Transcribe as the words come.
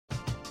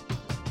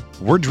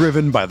We're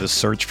driven by the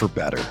search for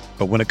better.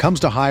 But when it comes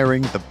to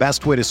hiring, the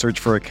best way to search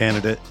for a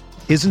candidate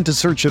isn't to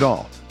search at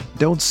all.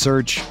 Don't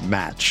search,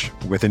 match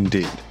with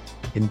Indeed.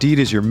 Indeed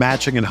is your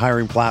matching and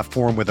hiring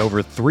platform with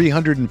over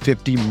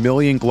 350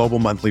 million global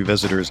monthly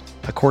visitors,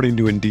 according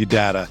to Indeed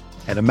data,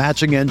 and a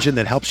matching engine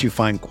that helps you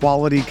find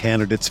quality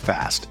candidates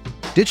fast.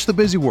 Ditch the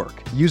busy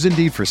work. Use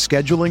Indeed for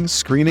scheduling,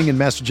 screening, and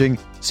messaging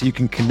so you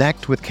can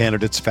connect with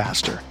candidates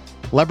faster.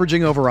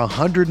 Leveraging over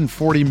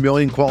 140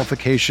 million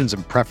qualifications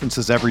and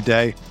preferences every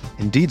day,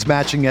 Indeed's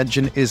matching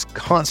engine is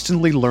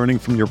constantly learning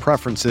from your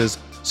preferences,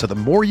 so the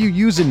more you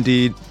use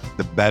Indeed,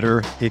 the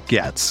better it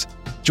gets.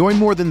 Join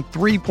more than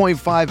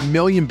 3.5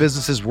 million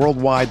businesses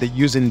worldwide that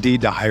use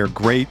Indeed to hire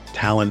great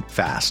talent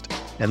fast.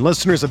 And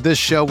listeners of this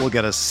show will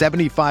get a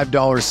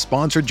 $75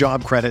 sponsored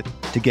job credit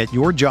to get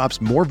your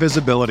jobs more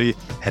visibility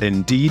at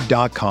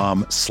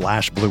Indeed.com/Blue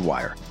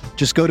Wire.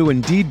 Just go to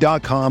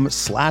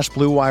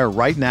Indeed.com/Blue Wire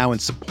right now and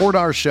support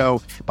our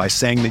show by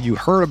saying that you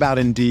heard about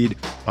Indeed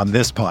on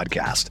this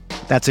podcast.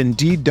 That's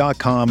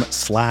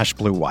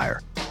Indeed.com/Blue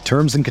Wire.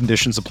 Terms and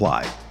conditions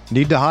apply.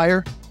 Need to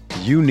hire?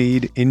 You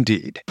need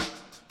Indeed.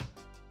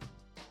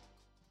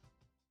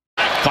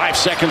 5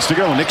 seconds to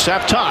go. Knicks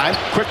have time.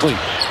 Quickly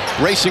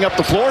racing up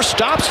the floor.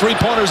 Stops.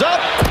 Three-pointers up.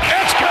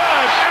 It's good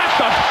at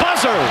the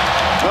buzzer.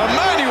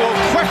 Emmanuel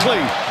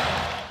quickly.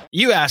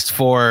 You asked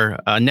for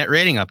a net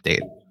rating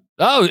update.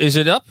 Oh, is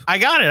it up? I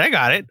got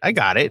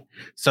it.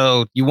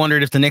 So you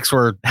wondered if the Knicks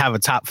have a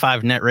top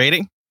 5 net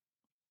rating?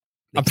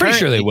 I'm pretty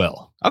sure they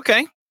will.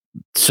 Okay.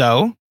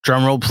 So,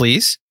 drum roll,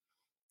 please.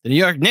 The New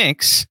York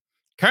Knicks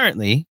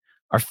currently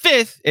are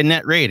 5th in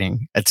net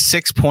rating at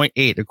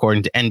 6.8,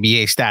 according to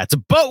NBA stats.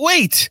 But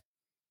wait!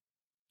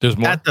 There's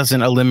more? That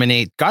doesn't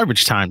eliminate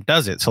garbage time,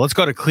 does it? So let's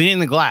go to Cleaning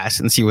the Glass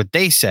and see what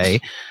they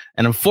say.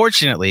 And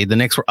unfortunately, the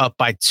Knicks were up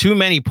by too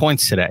many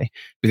points today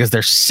because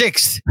they're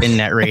 6th in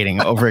net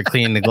rating over at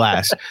Cleaning the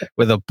Glass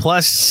with a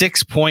plus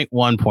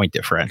 6.1 point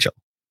differential.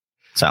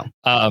 So,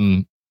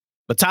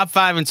 but top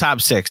 5 and top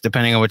 6,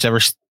 depending on whichever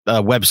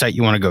website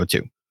you want to go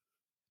to.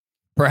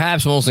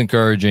 Perhaps most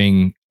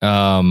encouraging,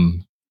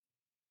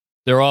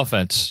 their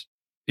offense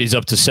is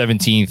up to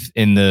 17th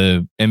in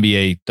the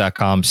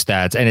NBA.com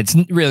stats, and it's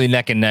really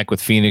neck and neck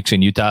with Phoenix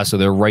and Utah, so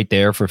they're right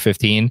there for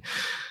 15.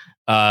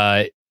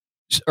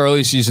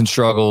 Early season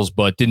struggles,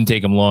 but didn't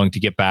take them long to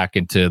get back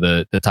into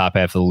the top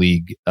half of the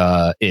league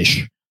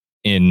ish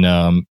in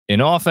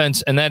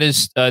offense, and that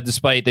is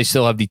despite they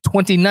still have the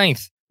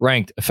 29th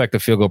ranked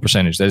effective field goal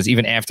percentage. That is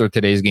even after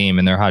today's game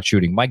and their hot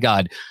shooting. My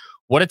God,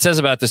 what it says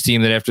about this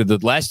team that after the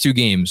last 2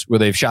 games where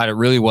they've shot it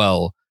really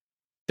well,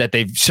 that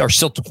they are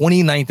still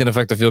 29th in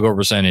effective field goal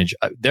percentage.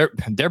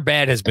 Their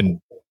bad has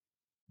been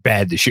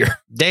bad this year.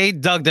 They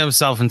dug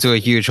themselves into a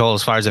huge hole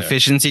as far as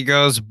efficiency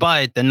goes,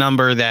 but the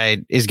number that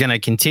is going to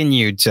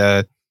continue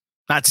to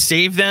not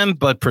save them,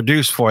 but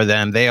produce for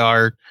them,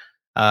 they're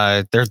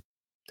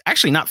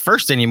actually not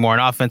first anymore in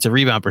offensive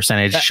rebound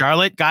percentage.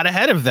 Charlotte got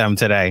ahead of them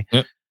today.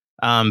 Yep.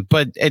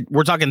 But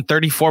we're talking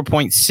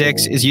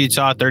 34.6 is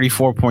Utah,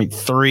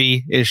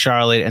 34.3 is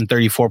Charlotte, and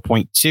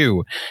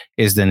 34.2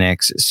 is the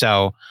Knicks.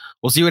 So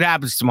we'll see what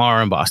happens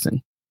tomorrow in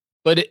Boston.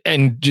 But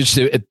just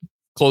to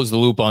close the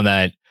loop on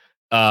that,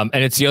 and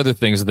it's the other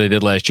things that they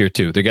did last year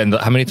too. They're getting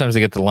how many times they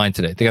get to the line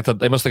today?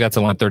 They must have got to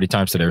the line 30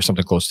 times today or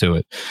something close to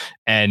it.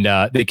 And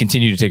they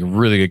continue to take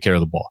really good care of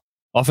the ball.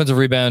 Offensive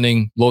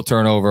rebounding, low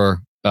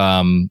turnover,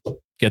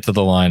 get to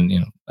the line. You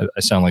know,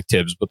 I sound like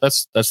Tibbs, but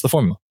that's the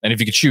formula. And if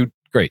you could shoot,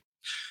 great.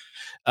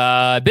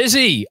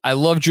 Busy. I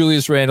love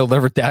Julius Randle.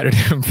 Never doubted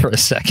him for a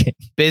second.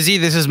 Busy.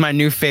 This is my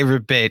new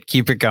favorite bit.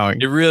 Keep it going.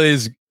 It really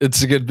is.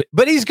 It's a good bit,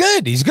 but he's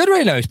good. He's good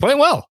right now. He's playing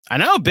well. I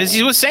know.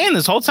 Busy was saying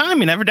this whole time.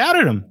 He never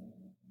doubted him.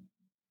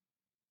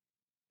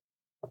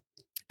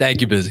 Thank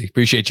you, Busy.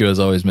 Appreciate you as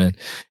always, man.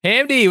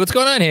 Hamdi, what's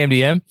going on,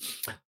 Hamdi?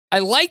 I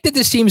like that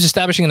this team is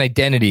establishing an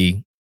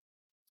identity,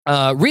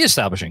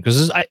 reestablishing, because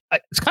it's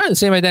kind of the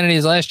same identity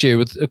as last year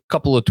with a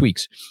couple of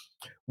tweaks.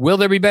 Will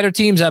there be better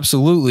teams?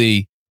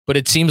 Absolutely. But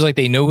it seems like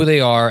they know who they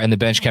are, and the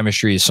bench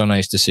chemistry is so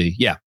nice to see.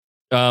 Yeah.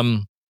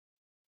 But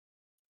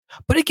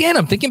again,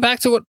 I'm thinking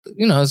back to what,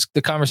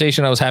 the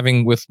conversation I was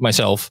having with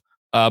myself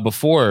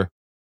before.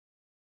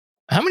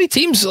 How many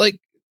teams,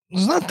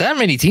 there's not that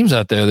many teams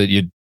out there that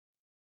you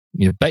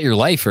bet your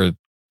life are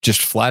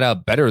just flat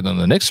out better than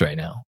the Knicks right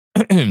now.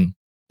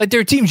 There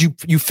are teams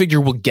you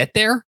figure will get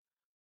there.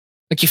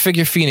 You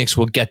figure Phoenix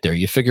will get there.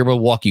 You figure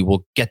Milwaukee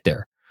will get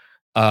there.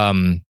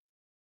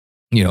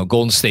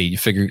 Golden State, you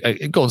figure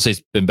Golden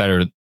State's been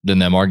better than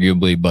them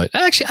arguably, but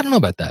actually, I don't know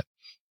about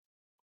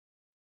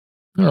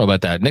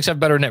that. Knicks have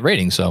better net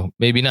rating, so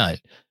maybe not.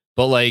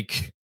 But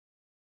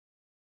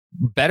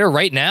better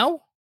right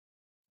now?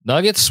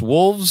 Nuggets,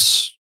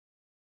 Wolves,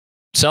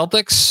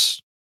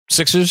 Celtics,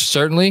 Sixers,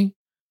 certainly.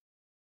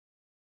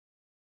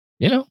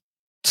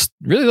 It's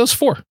really those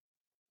 4.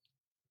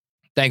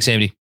 Thanks,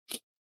 Andy.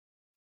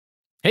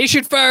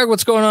 Haitian Farag,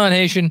 what's going on,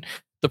 Haitian?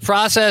 The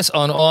process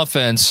on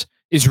offense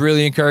is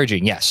really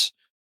encouraging. Yes.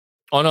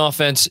 On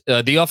offense,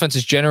 the offense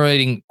is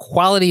generating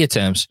quality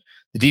attempts.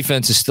 The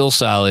defense is still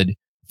solid.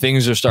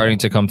 things are starting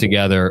to come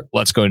together.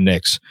 Let's go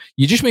Knicks.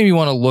 You just made me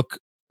want to look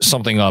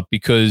something up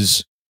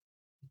because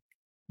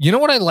you know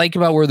what I like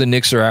about where the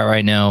Knicks are at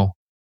right now?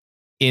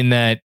 In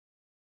that,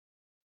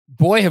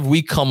 boy, have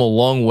we come a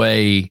long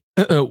way.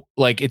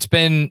 Like it's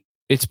been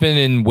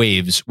in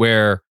waves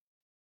where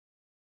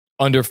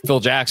under Phil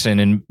Jackson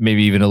and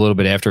maybe even a little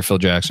bit after Phil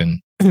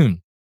Jackson,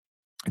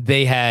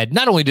 they had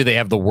not only did they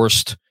have the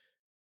worst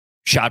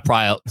shot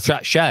profile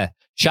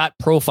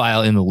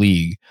in the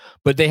league,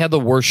 but they had the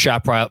worst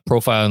shot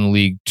profile in the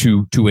league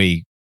to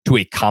a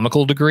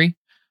comical degree.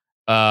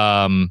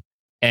 And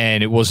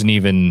it wasn't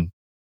even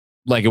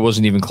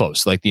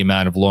close, like the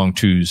amount of long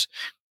twos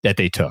that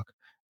they took.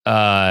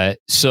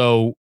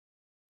 So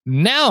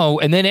now,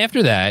 and then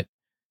after that,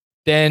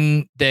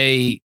 then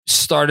they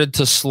started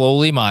to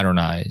slowly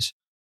modernize.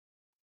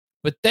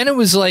 But then it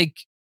was like,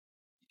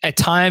 at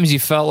times you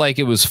felt like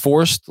it was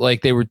forced.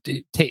 Like they were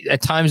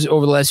at times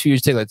over the last few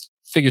years,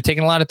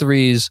 taking a lot of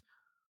threes,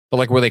 but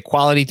like, were they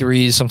quality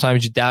threes?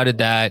 Sometimes you doubted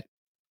that.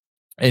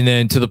 And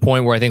then to the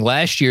point where I think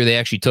last year they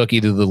actually took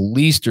either the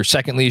least or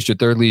second least or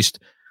third least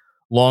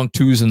long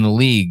twos in the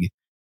league.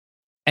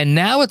 And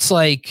now it's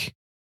like,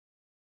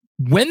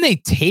 when they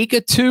take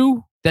a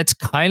two, that's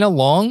kind of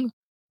long.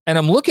 And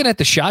I'm looking at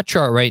the shot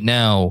chart right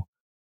now.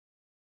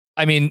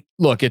 I mean,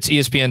 look, it's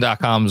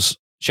ESPN.com's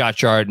shot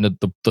chart, and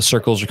the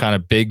circles are kind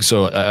of big,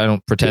 so I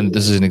don't pretend that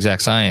this is an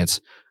exact science.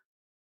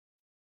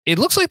 It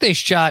looks like they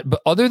shot,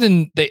 but other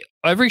than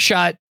every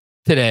shot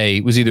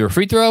today was either a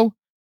free throw,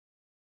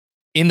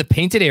 in the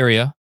painted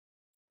area,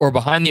 or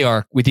behind the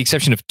arc, with the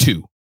exception of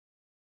two.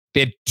 They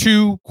had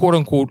two quote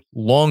unquote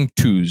long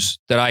twos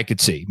that I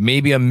could see.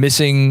 Maybe I'm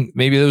missing,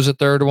 maybe there was a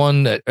third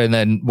one, and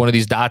then one of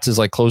these dots is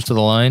like close to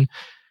the line.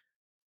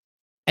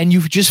 And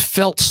you've just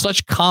felt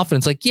such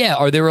confidence. Like, yeah,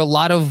 are there a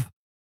lot of,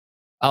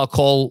 I'll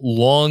call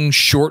long,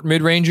 short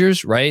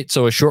mid-rangers, right?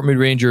 So a short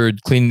mid-ranger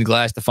cleaning the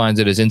glass defines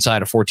it as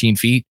inside of 14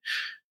 feet.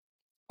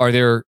 Are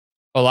there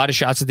a lot of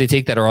shots that they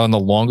take that are on the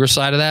longer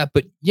side of that?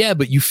 But yeah,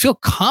 but you feel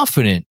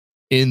confident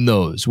in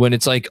those when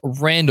it's like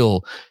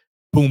Randall,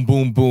 boom,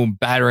 boom, boom,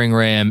 battering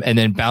ram, and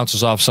then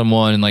bounces off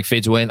someone and like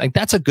fades away. And like,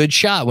 that's a good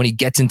shot when he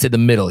gets into the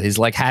middle, his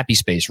like happy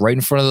space right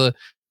in front of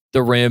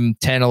the rim,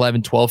 10,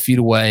 11, 12 feet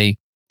away.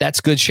 That's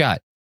a good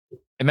shot.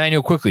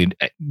 Emmanuel quickly,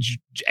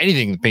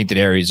 anything in the painted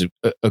area is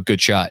a good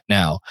shot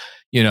now.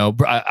 You know,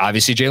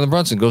 obviously Jalen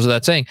Brunson goes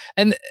without saying.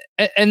 And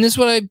this is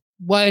why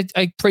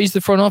I praised the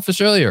front office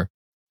earlier.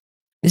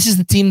 This is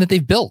the team that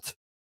they've built.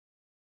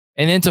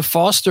 And then to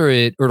foster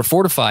it, or to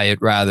fortify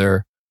it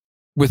rather,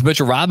 with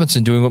Mitchell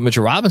Robinson doing what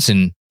Mitchell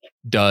Robinson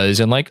does,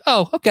 and like,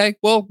 oh, okay,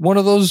 well, one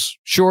of those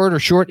short or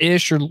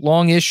short-ish or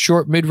long-ish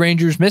short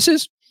mid-rangers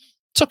misses.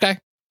 It's okay.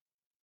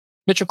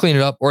 Mitchell clean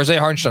it up, or Isaiah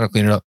Hartenstein will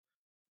clean it up.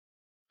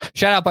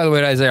 Shout out, by the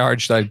way, to Isaiah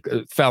Hartenstein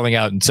fouling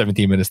out in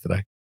 17 minutes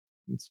today.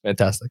 It's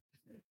fantastic.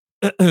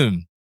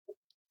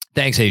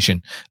 Thanks,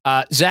 Haitian.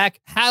 Zach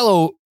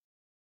Halovic.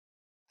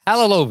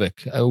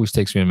 It always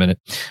takes me a minute.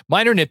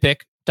 Minor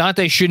nitpick.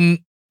 Dante shouldn't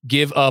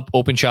give up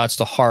open shots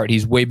to Hart.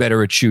 He's way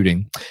better at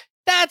shooting.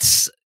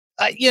 That's,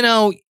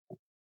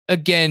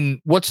 again,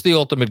 what's the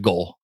ultimate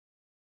goal?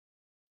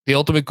 The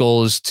ultimate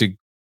goal is to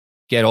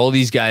get all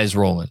these guys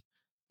rolling.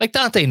 Like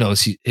Dante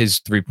knows his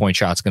 3-point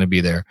shot's going to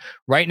be there.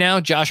 Right now,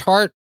 Josh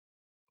Hart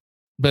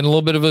been a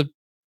little bit of a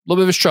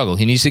struggle.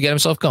 He needs to get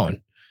himself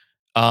going.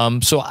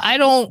 So I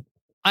don't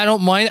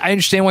mind. I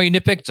understand why you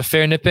nitpick. It's a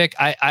fair nitpick.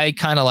 I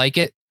kind of like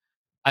it.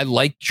 I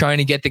like trying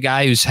to get the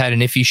guy who's had an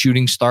iffy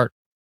shooting start,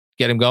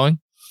 get him going.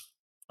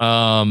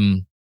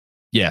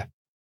 Yeah.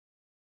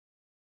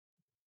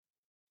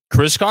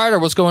 Chris Carter,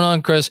 what's going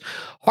on, Chris?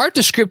 Hard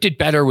to script it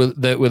better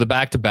with a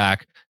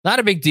back-to-back. Not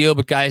a big deal,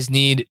 but guys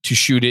need to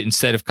shoot it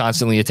instead of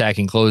constantly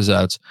attacking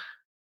closeouts.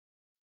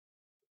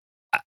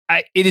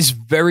 It is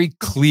very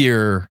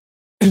clear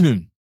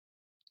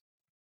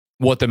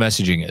what the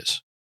messaging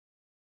is.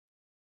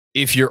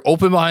 If you're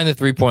open behind the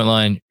 3-point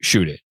line,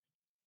 shoot it.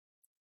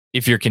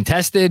 If you're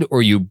contested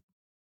or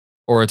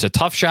it's a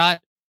tough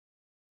shot,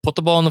 put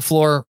the ball on the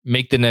floor,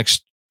 make the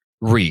next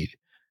read.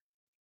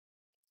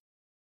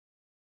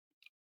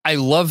 I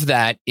love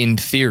that in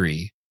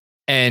theory.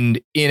 And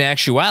in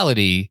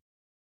actuality,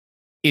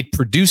 it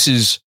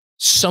produces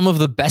some of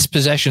the best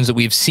possessions that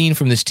we've seen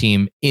from this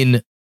team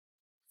in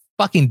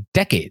fucking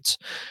decades.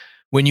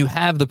 When you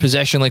have the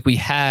possession like we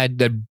had,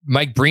 that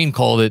Mike Breen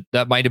called it,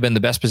 that might have been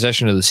the best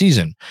possession of the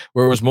season,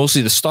 where it was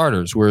mostly the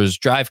starters, whereas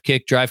drive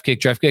kick,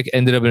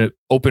 ended up in an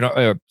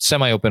open,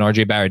 semi-open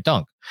RJ Barrett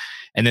dunk.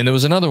 And then there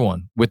was another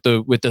one with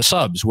the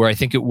subs where I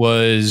think it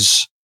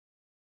was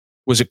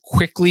it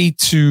quickly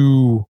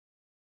to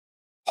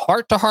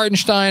Hart to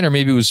Hartenstein, or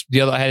maybe it was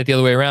I had it the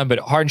other way around, but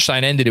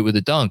Hartenstein ended it with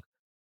a dunk.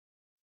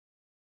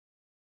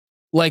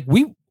 Like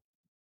we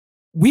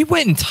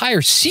went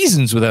entire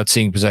seasons without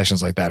seeing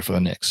possessions like that for the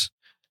Knicks.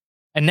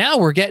 And now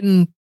we're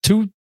getting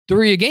 2-3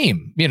 a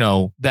game,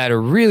 that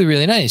are really,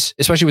 really nice,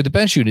 especially with the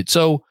bench unit.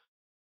 So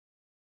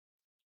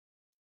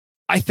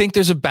I think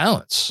there's a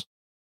balance.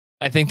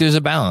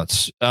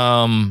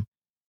 And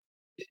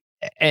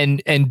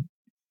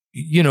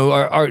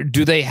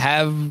do they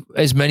have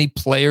as many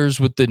players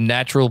with the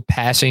natural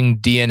passing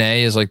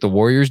DNA as like the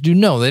Warriors do?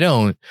 No, they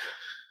don't.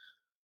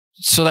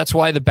 So that's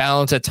why the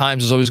balance at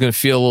times is always going to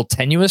feel a little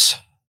tenuous.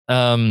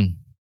 But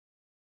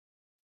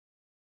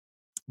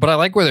I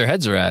like where their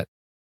heads are at.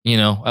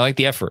 I like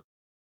the effort.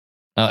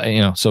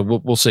 So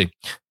we'll see.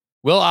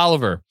 Will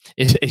Oliver,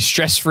 is a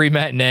stress-free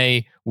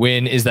matinee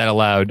win, is that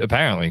allowed?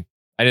 Apparently.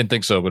 I didn't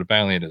think so, but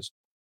apparently it is.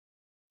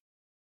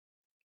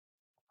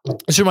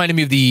 This reminded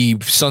me of the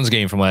Suns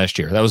game from last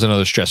year. That was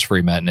another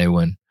stress-free matinee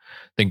win.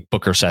 I think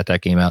Booker sat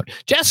that game out.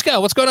 Jessica,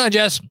 what's going on,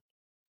 Jess?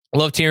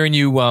 Loved hearing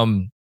you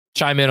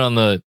chime in on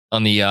the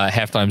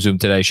halftime Zoom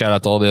today. Shout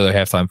out to all the other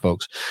halftime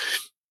folks.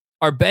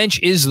 Our bench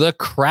is the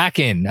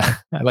Kraken.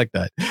 I like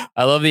that.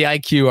 I love the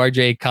IQ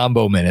RJ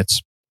combo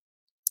minutes.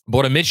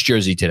 Bought a Mitch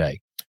jersey today.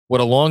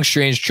 What a long,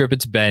 strange trip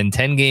it's been.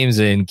 10 games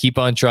in. Keep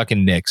on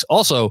trucking, Knicks.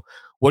 Also,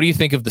 what do you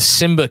think of the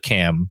Simba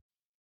cam?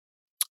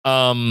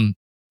 The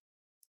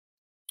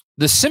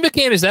Simba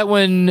cam, is that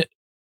when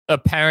a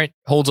parent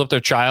holds up their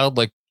child?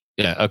 Like,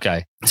 yeah,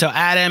 okay. So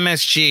at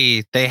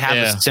MSG, they have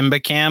a Simba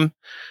cam,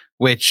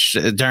 which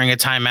during a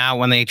timeout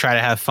when they try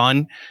to have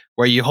fun,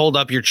 where you hold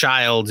up your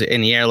child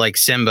in the air like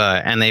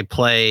Simba and they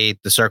play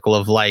the Circle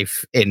of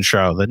Life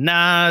intro. The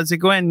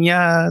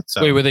Nazigwenya.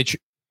 So wait, what did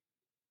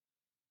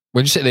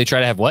you say? They try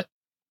to have what?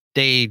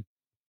 They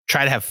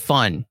try to have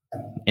fun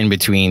in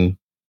between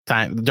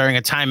time during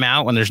a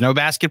timeout when there's no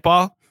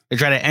basketball. They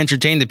try to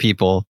entertain the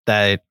people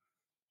that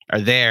are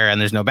there and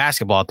there's no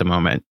basketball at the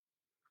moment.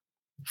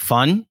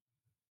 Fun?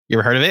 You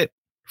ever heard of it?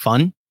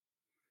 Fun?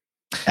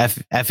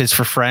 F is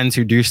for friends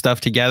who do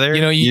stuff together.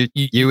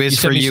 You is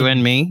for you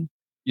and me.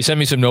 You send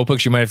me some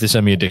notebooks. You might have to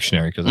send me a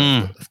dictionary because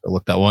I have to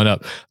look that one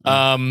up.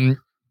 I'm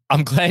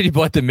glad you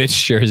bought the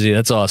Mitch jersey.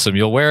 That's awesome.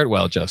 You'll wear it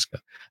well, Jessica.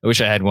 I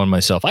wish I had one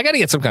myself. I got to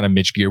get some kind of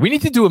Mitch gear. We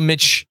need to do a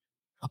Mitch.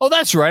 Oh,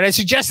 that's right. I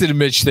suggested a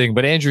Mitch thing,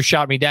 but Andrew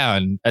shot me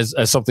down as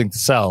something to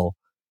sell.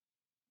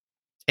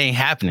 Ain't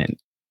happening.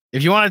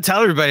 If you want to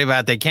tell everybody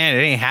about it, they can. It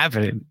ain't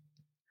happening.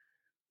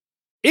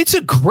 It's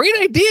a great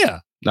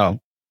idea.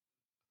 No.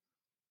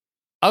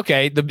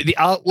 Okay,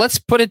 let's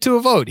put it to a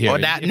vote here.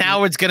 Well,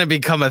 now it's going to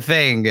become a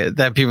thing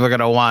that people are going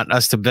to want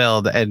us to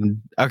build.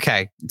 And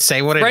okay,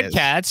 say what Fred it is.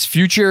 Katz,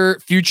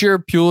 future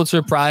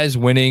Pulitzer Prize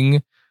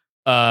winning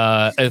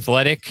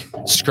athletic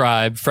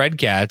scribe Fred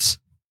Katz,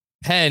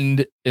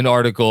 penned an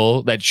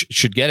article that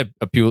should get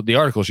the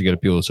article should get a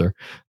Pulitzer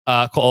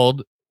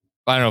called,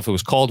 I don't know if it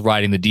was called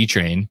 "Riding the D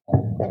Train,"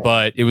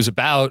 but it was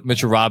about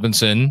Mitchell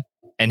Robinson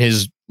and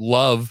his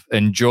love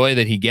and joy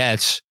that he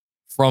gets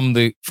from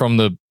the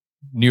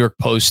New York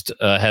Post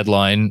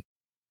headline,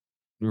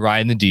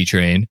 "Riding the D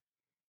Train."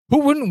 Who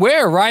wouldn't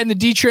wear a "Riding the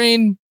D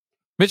Train"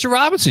 Mitchell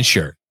Robinson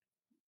shirt?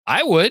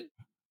 I would.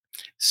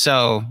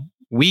 So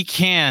we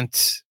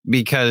can't,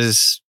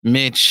 because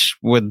Mitch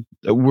would.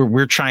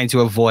 We're trying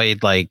to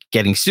avoid like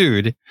getting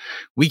sued.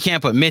 We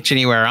can't put Mitch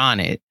anywhere on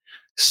it.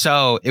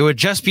 So it would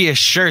just be a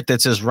shirt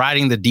that says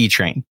 "Riding the D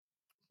Train."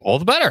 All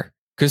the better,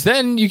 because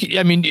then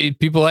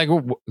people like.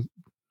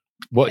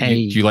 What do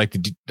you like to?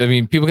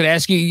 People could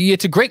ask you.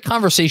 It's a great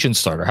conversation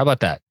starter. How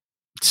about that?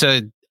 So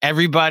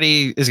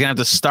everybody is gonna have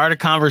to start a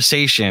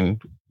conversation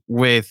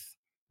with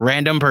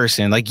random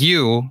person like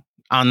you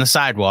on the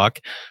sidewalk,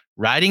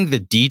 riding the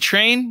D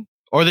train,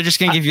 or they're just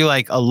gonna give you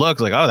like a look,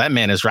 like, oh, that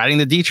man is riding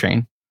the D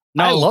train.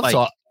 No, I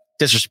love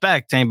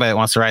disrespect to anybody that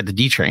wants to ride the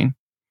D train.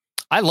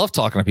 I love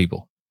talking to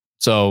people.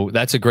 So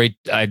that's a great.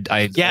 Yeah,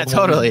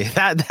 totally.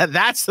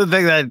 That's the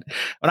thing that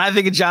when I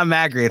think of John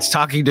Macri, it's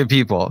talking to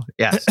people.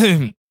 Yes.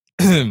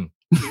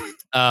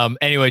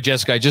 Anyway,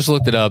 Jessica, I just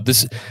looked it up.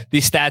 These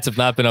stats have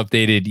not been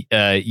updated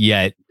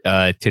yet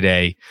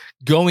today.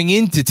 Going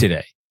into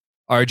today,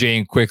 RJ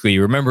and Quickly,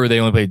 remember they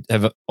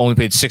have only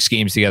played 6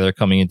 games together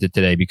coming into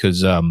today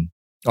because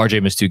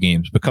RJ missed 2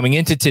 games. But coming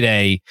into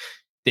today,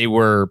 they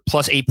were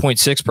plus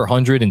 8.6 per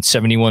 100 in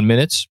 71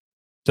 minutes.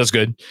 That's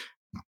good.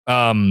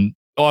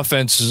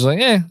 Offense is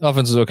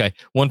offense is okay.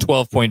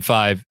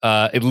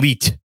 112.5.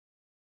 Elite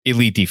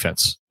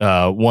defense.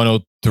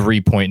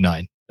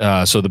 103.9.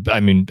 I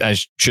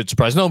should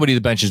surprise nobody.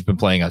 The bench has been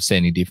playing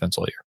outstanding defense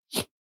all year.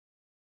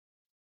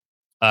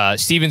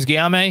 Stevens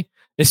Guillaume,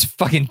 this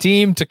fucking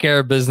team took care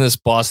of business.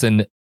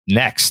 Boston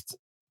next.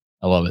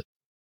 I love it.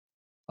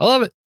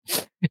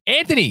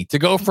 Anthony, to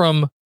go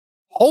from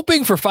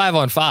hoping for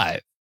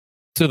 5-on-5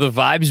 to the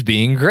vibes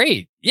being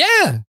great.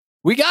 Yeah,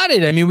 we got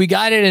it. We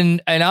got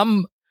it. And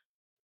I'm,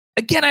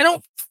 again, I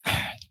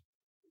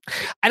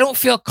don't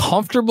feel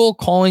comfortable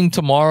calling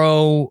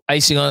tomorrow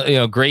icing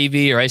on,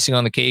 gravy or icing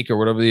on the cake or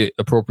whatever the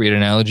appropriate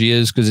analogy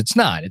is, because it's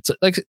not. It's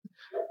like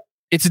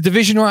it's a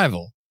division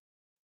rival.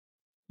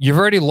 You've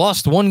already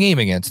lost 1 game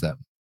against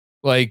them,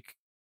 and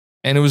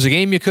it was a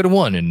game you could have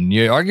won, and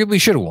you arguably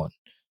should have won.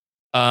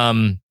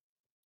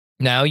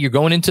 Now you're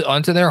going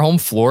onto their home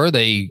floor.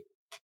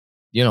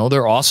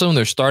 They're awesome.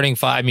 They're starting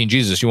 5.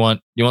 Jesus, you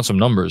want some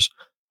numbers?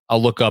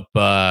 I'll look up.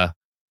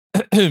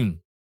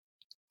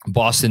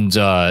 Boston's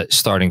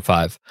starting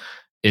 5.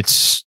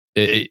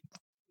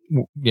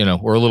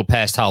 we're a little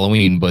past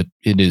Halloween, but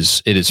it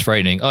is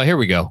frightening. Oh, here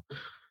we go.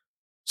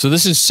 So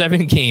this is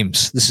 7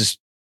 games. This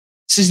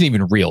isn't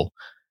even real.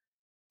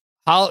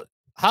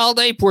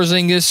 Holiday,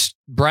 Porzingis,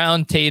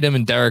 Brown, Tatum,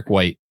 and Derek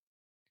White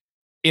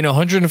in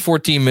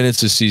 114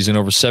 minutes this season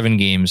over 7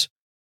 games.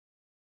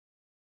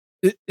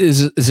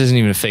 This isn't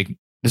even a fake.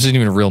 This isn't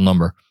even a real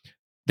number.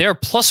 They're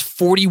plus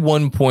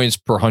 41 points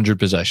per 100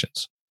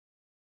 possessions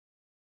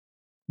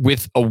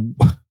with a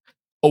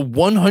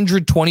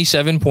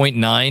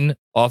 127.9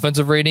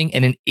 offensive rating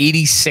and an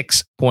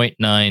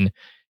 86.9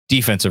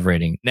 defensive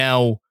rating.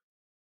 Now,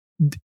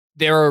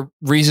 there are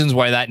reasons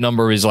why that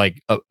number is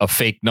like a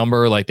fake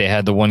number. Like they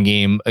had the one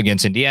game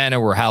against Indiana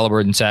where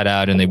Halliburton sat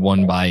out and they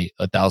won by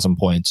 1,000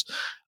 points.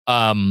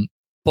 But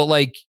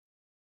like,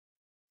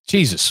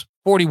 Jesus,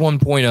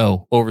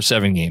 41.0 over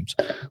 7 games.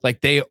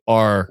 Like they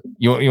are,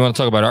 you want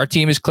to talk about our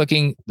team is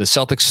clicking. The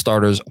Celtics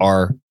starters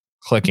are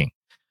clicking.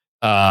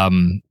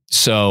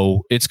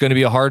 So it's going to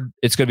be a hard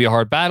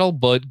battle,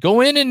 but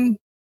go in and,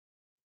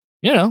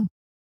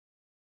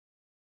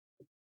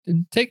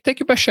 take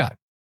your best shot.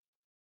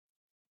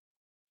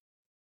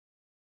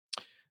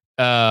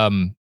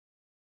 MDM,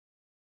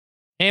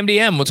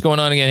 what's going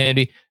on again,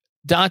 Andy?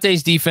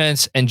 Dante's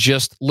defense and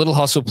just little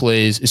hustle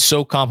plays is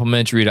so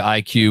complimentary to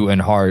IQ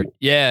and heart.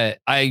 Yeah,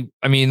 I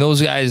mean,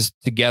 those guys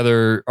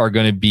together are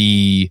going to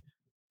be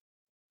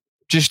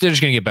they're just going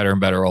to get better and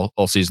better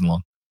all season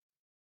long.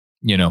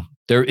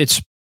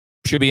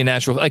 Should be a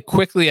natural. Like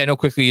Quickly, I know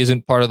Quickly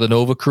isn't part of the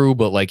Nova crew,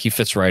 but like he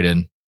fits right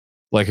in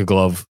like a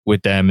glove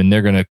with them, and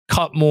they're going to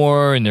cut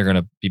more, and they're going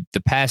to be,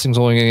 the passing's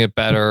only going to get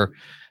better,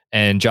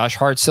 and Josh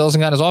Hart still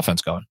hasn't got his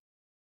offense going.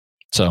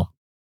 So,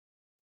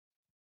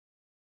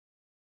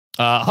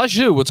 Hush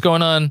Zoo, what's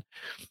going on?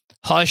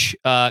 Hush,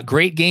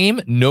 great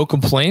game, no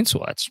complaints.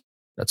 Well, that's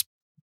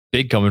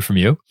big coming from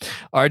you.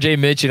 RJ,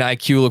 Mitch, and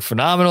IQ look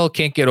phenomenal.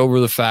 Can't get over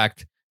the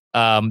fact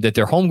that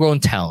they're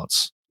homegrown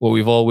talents. What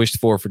we've all wished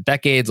for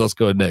decades. Let's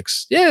go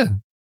Knicks. Yeah,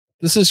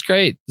 this is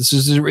great. This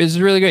is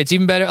really great. It's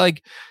even better.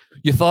 Like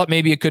you thought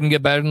maybe it couldn't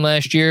get better than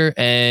last year,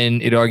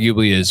 and it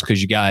arguably is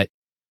because you got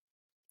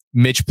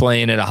Mitch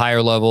playing at a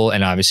higher level,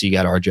 and obviously you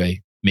got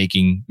RJ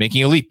making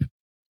a leap.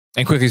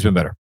 And Quickly's been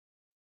better.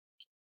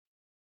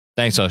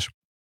 Thanks, Hush.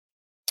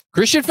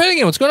 Christian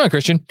Finnegan, what's going on,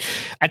 Christian?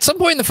 At some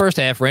point in the first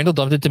half, Randall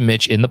dumped it to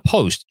Mitch in the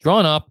post,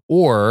 drawn up,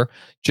 or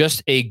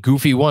just a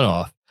goofy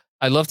one-off.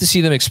 I'd love to see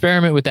them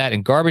experiment with that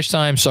in garbage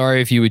time.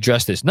 Sorry if you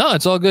addressed this. No,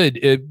 it's all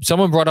good.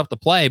 Someone brought up the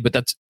play, but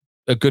that's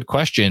a good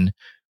question.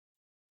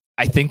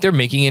 I think they're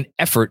making an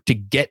effort to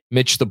get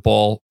Mitch the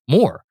ball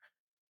more.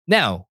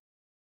 Now,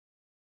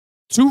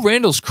 to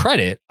Randall's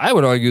credit, I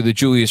would argue that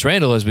Julius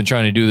Randle has been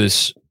trying to do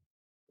this.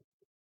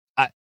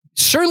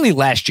 Certainly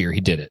last year,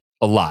 he did it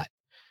a lot.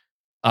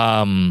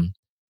 And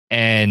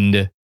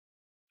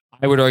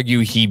I would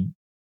argue he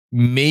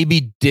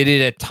maybe did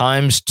it at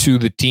times to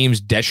the team's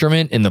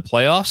detriment in the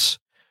playoffs,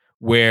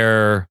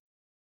 where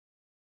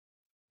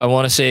I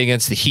want to say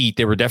against the Heat,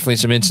 there were definitely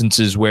some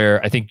instances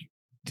where I think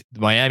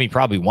Miami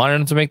probably wanted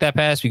him to make that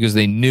pass because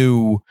they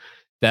knew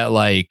that,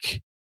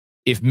 like,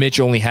 if Mitch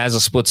only has a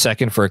split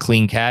second for a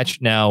clean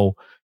catch. Now,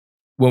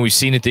 when we've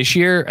seen it this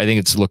year, I think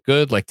it's looked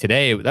good. Like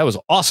today, that was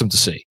awesome to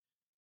see.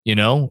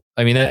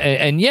 I mean,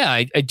 and yeah,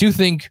 I do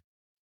think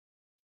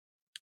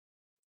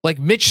like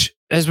Mitch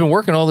has been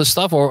working all this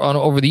stuff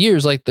over the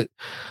years, like the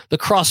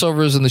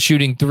crossovers and the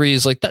shooting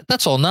threes, like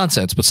that's all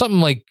nonsense. But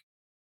something like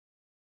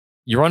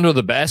you're under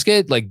the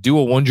basket, like do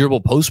a one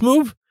dribble post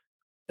move,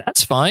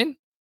 that's fine.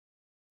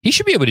 He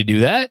should be able to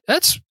do that.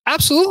 That's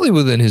absolutely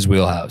within his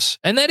wheelhouse.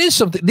 And that is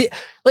something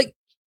like,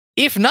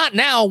 if not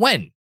now,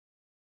 when?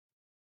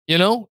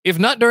 If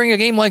not during a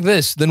game like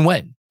this, then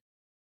when?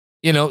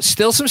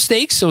 Still some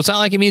stakes, so it's not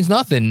like it means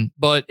nothing,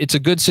 but it's a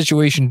good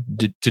situation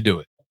to do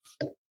it.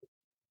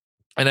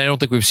 And I don't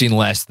think we've seen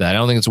less of that. I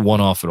don't think it's a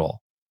one-off at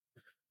all.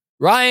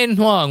 Ryan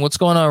Huang, what's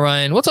going on,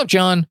 Ryan? What's up,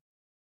 John?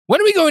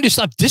 When are we going to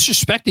stop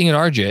disrespecting an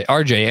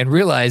RJ and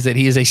realize that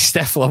he is a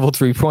Steph-level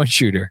three-point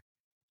shooter?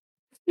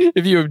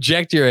 If you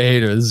object, you're a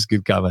hater. This is a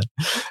good comment.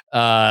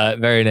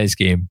 Very nice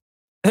game.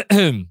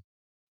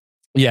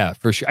 Yeah,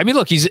 for sure. I mean,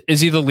 look, is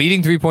he the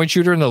leading three-point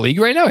shooter in the league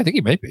right now? I think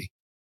he might be.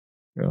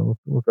 We'll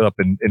look it up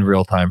in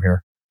real time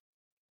here.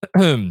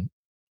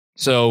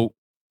 So,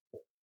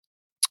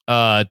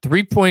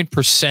 3-point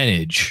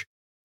percentage.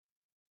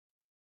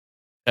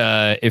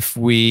 If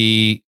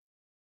we,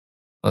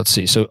 let's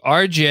see. So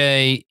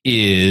RJ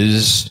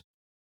is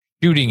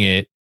shooting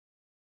it.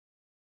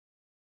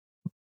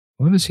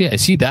 What is he?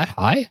 Is he that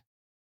high?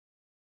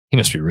 He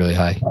must be really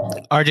high.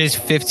 RJ's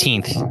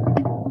 15th.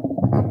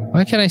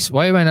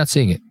 Why am I not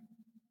seeing it?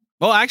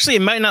 Well, actually,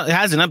 it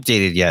hasn't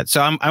updated yet.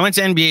 So I went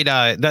to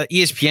the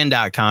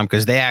ESPN.com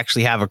because they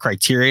actually have a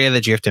criteria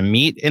that you have to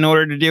meet in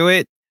order to do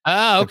it.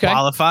 Okay. To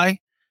qualify.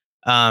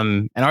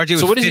 And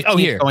RJ was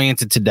 15th going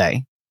into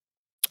today.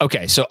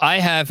 Okay, so I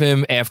have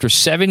him after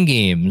 7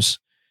 games.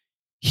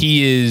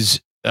 He is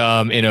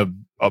in a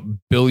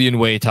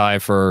billion-way tie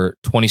for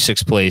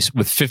 26th place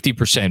with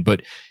 50%.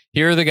 But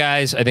here are the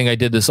guys. I think I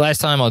did this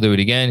last time. I'll do it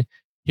again.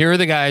 Here are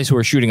the guys who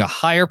are shooting a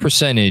higher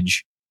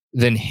percentage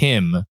than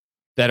him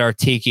that are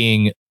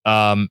taking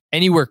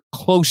anywhere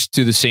close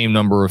to the same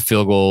number of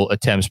field goal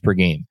attempts per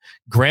game.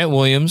 Grant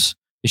Williams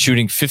is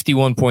shooting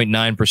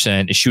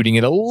 51.9%, is shooting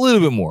it a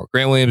little bit more.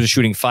 Grant Williams is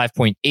shooting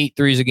 5.8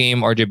 threes a game.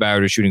 RJ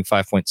Barrett is shooting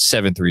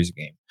 5.7 threes a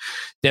game.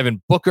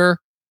 Devin Booker,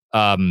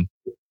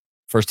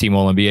 first team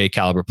All-NBA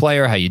caliber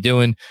player. How you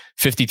doing?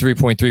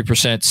 53.3%,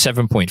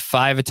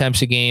 7.5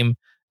 attempts a game.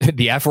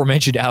 The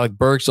aforementioned Alec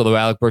Burks, although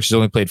Alec Burks has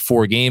only played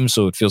 4 games,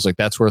 so it feels like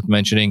that's worth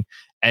mentioning.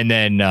 And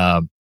then,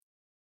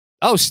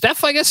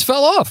 Steph, I guess,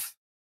 fell off.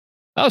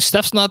 Oh,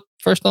 Steph's not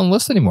first on the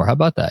list anymore. How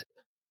about that?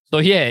 So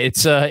yeah,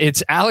 it's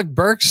Alec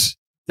Burks,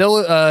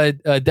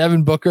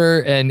 Devin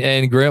Booker,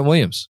 and Grant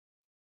Williams,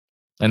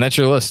 and that's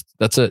your list.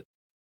 That's it.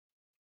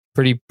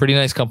 Pretty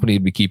nice company to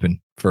be keeping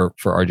for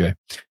RJ.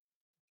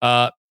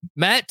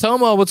 Matt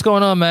Tomo, what's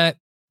going on, Matt?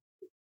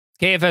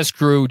 KFS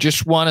crew,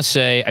 just want to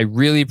say I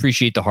really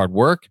appreciate the hard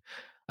work.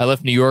 I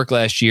left New York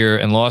last year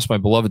and lost my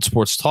beloved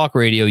sports talk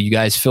radio. You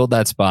guys filled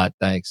that spot.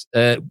 Thanks.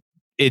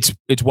 It's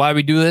why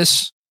we do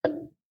this.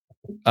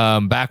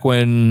 Back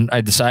when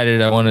I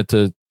decided I wanted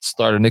to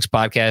start a Knicks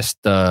podcast,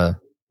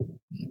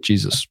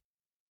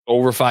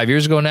 over 5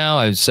 years ago now,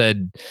 I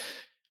said,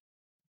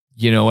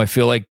 I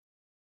feel like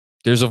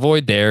there's a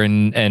void there,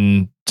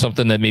 and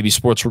something that maybe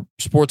sports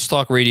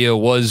talk radio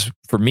was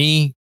for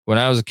me when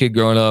I was a kid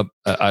growing up.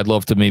 I'd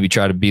love to maybe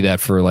try to be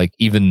that for like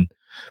even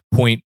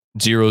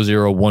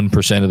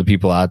 0.001% of the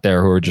people out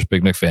there who are just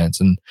big Knicks fans.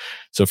 And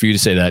so for you to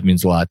say that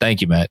means a lot. Thank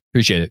you, Matt.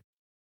 Appreciate it.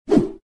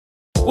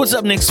 What's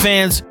up, Knicks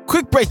fans?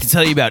 Quick break to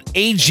tell you about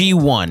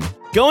AG1.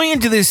 Going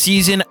into this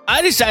season,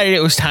 I decided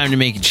it was time to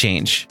make a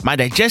change. My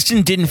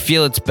digestion didn't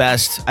feel its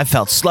best. I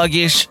felt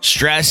sluggish,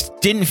 stressed,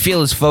 didn't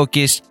feel as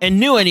focused, and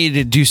knew I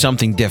needed to do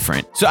something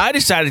different. So I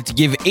decided to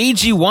give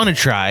AG1 a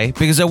try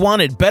because I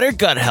wanted better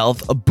gut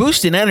health, a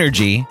boost in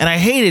energy, and I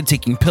hated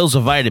taking pills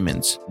or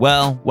vitamins.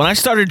 Well, when I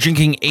started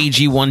drinking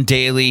AG1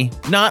 daily,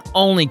 not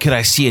only could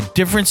I see a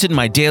difference in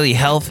my daily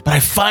health, but I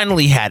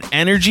finally had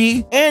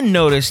energy and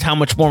noticed how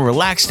much more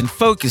relaxed and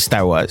focused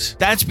I was.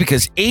 That's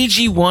because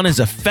AG1 is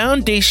a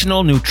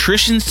foundational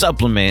nutrition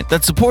supplement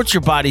that supports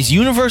your body's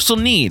universal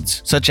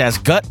needs, such as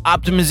gut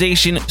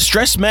optimization,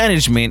 stress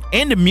management,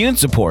 and immune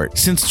support.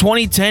 Since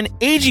 2010,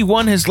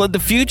 AG1 has led the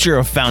future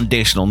of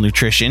foundational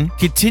nutrition,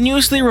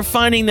 continuously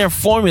refining their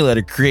formula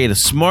to create a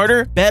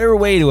smarter, better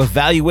way to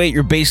evaluate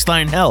your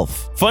baseline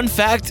health. Fun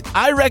fact,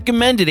 I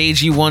recommended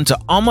AG1 to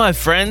all my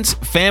friends,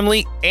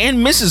 family, and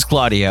Mrs.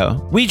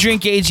 Claudio. We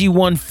drink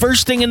AG1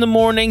 first thing in the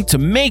morning to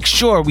make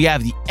sure we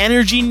have the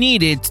energy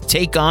needed to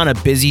take on a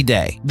busy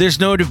day. There's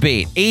no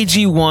debate.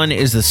 AG1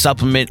 is the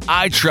supplement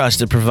I trust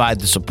to provide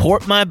the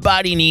support my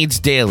body needs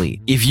daily.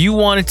 If you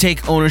want to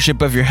take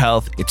ownership of your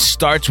health, it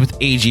starts with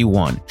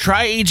AG1.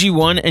 Try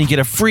AG1 and get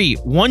a free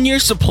 1-year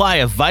supply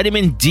of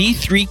vitamin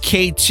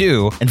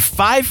D3K2 and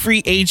 5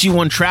 free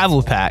AG1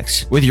 travel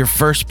packs with your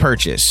first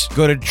purchase.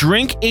 Go to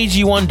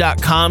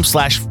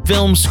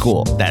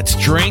drinkag1.com/filmschool. That's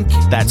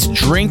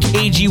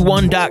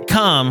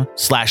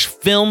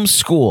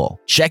drinkag1.com/filmschool.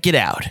 Check it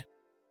out.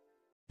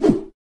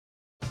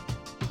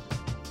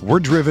 We're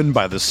driven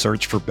by the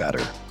search for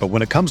better. But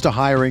when it comes to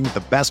hiring,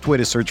 the best way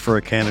to search for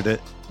a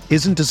candidate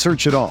isn't to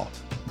search at all.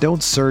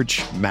 Don't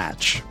search,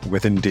 match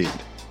with Indeed.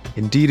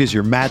 Indeed is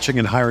your matching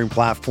and hiring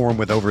platform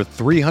with over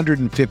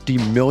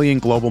 350 million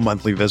global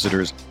monthly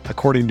visitors,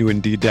 according to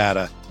Indeed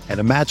data, and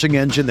a matching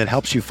engine that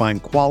helps you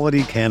find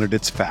quality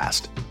candidates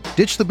fast.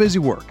 Ditch the busy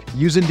work.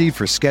 Use Indeed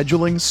for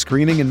scheduling,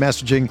 screening, and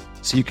messaging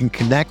so you can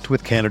connect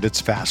with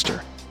candidates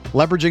faster.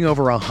 Leveraging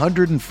over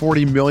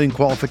 140 million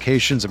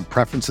qualifications and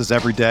preferences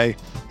every day,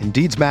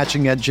 Indeed's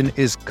matching engine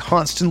is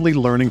constantly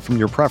learning from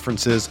your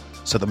preferences,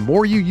 so the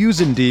more you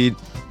use Indeed,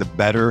 the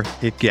better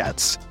it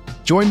gets.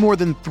 Join more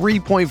than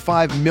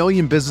 3.5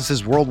 million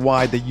businesses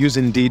worldwide that use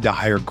Indeed to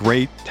hire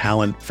great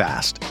talent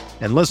fast.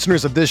 And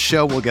listeners of this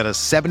show will get a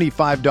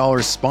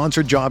 $75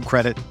 sponsored job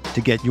credit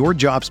to get your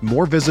jobs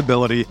more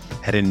visibility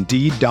at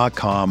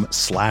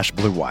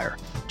Indeed.com/Blue Wire.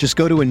 Just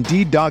go to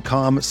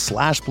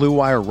Indeed.com/Blue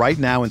Wire right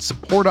now and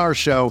support our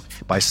show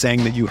by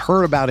saying that you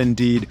heard about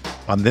Indeed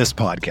on this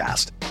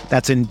podcast.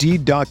 That's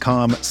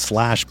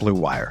Indeed.com/Blue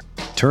Wire.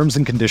 Terms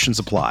and conditions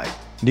apply.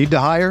 Need to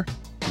hire?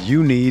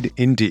 You need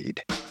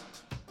Indeed.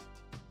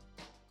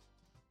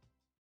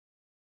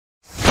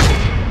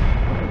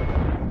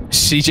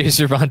 CJ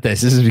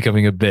Cervantes, this is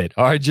becoming a bit.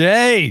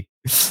 RJ,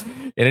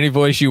 in any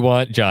voice you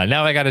want, John.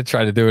 Now I got to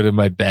try to do it in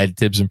my bad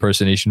Tibbs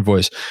impersonation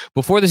voice.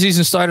 Before the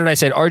season started, I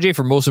said, RJ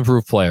for most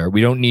improved player.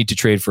 We don't need to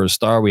trade for a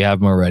star. We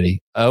have him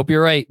already. I hope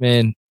you're right,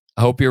 man.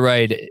 I hope you're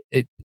right.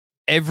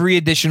 Every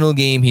additional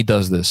game he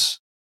does this.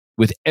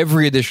 With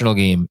every additional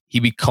game, he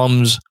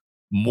becomes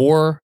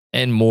more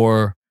and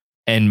more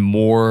and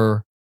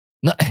more.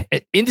 Not,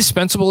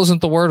 indispensable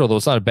isn't the word, although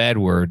it's not a bad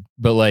word,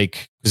 but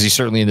like, because he's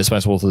certainly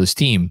indispensable to this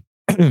team.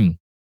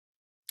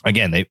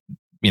 Again, they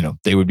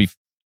would be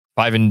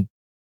 5-2,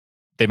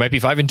 they might be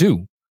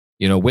 5-2,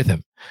 with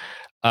him.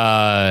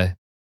 But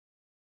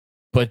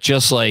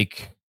just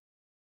like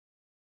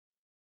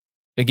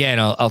again,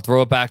 I'll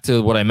throw it back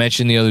to what I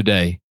mentioned the other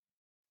day.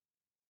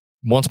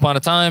 Once upon a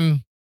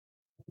time,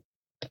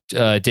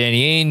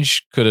 Danny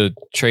Ainge could have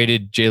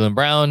traded Jaylen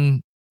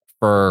Brown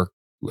for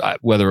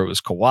whether it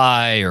was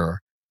Kawhi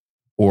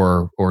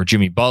or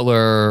Jimmy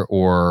Butler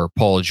or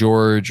Paul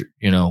George.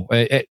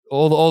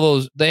 All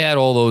those, they had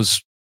all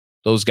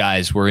those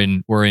guys were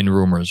in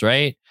rumors,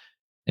 right?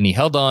 And he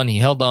held on.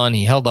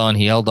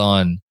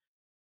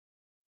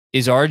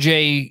 Is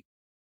RJ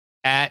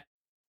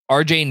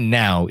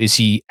now? Is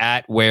he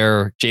at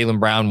where Jaylen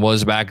Brown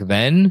was back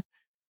then?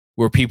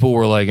 Where people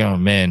were like, oh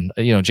man,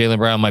 Jaylen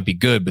Brown might be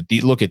good, but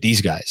look at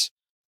these guys.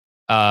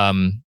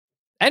 And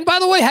by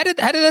the way, how did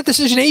that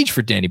decision age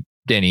for Danny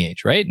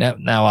Ainge? Right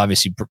now,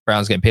 obviously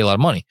Brown's getting paid a lot of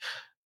money.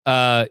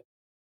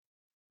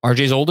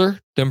 RJ's older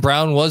than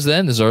Brown was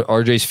then. This is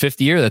RJ's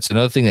 5th year. That's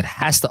another thing that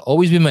has to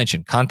always be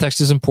mentioned.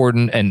 Context is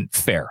important and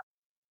fair.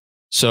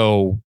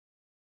 So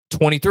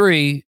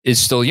 23 is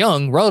still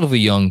young, relatively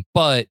young,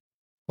 but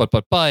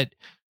the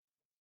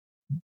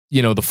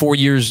 4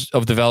 years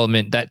of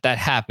development that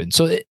happened.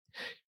 So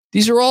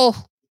these are all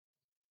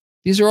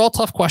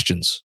tough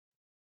questions.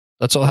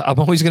 That's all. I'm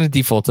always going to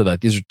default to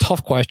that. These are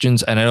tough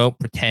questions, and I don't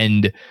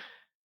pretend.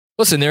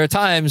 Listen, there are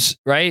times,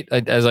 right,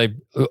 as I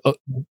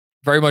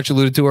very much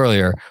alluded to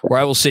earlier, where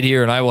I will sit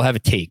here and I will have a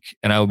take,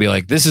 and I will be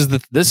like, "This is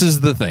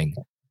the thing,"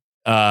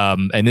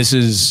 and this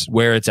is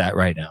where it's at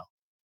right now.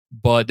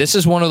 But this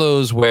is one of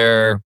those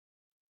where,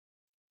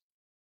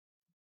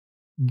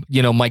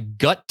 my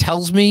gut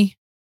tells me,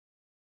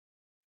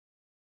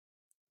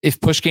 if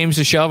push games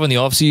to shove in the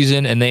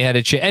offseason and they had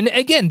a chance, and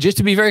again, just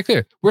to be very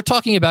clear, we're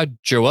talking about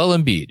Joel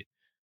Embiid,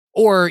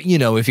 or,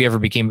 if he ever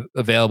became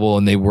available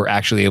and they were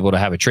actually able to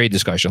have a trade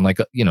discussion, like,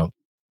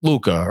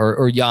 Luka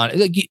or Jan.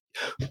 Like,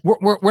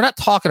 we're not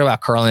talking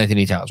about Karl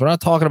Anthony Towns. We're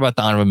not talking about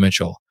Donovan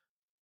Mitchell.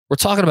 We're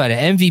talking about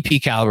an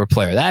MVP caliber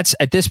player. That's,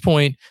 at this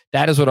point,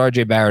 that is what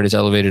RJ Barrett has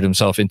elevated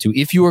himself into.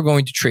 If you are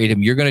going to trade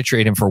him, you're going to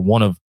trade him for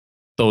one of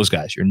those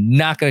guys. You're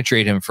not going to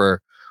trade him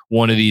for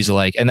one of these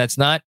and that's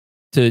not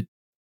to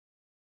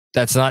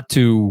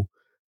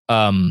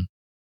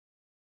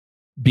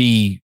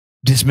be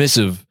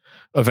dismissive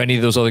of any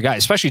of those other guys,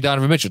 especially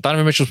Donovan Mitchell.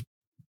 Donovan Mitchell's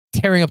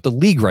tearing up the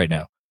league right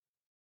now.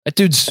 That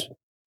dude's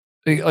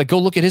like, go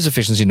look at his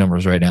efficiency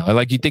numbers right now.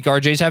 Like, you think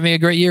RJ's having a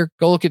great year?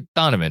 Go look at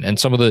Donovan and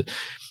some of the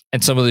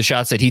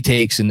shots that he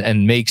takes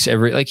and makes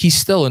he's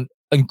still an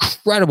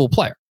incredible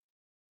player.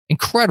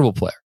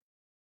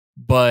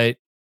 But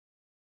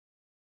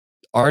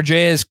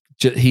RJ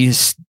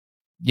he's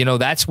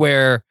that's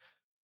where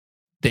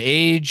the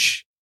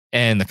age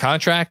and the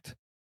contract,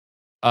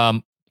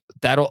 all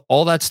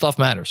that stuff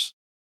matters.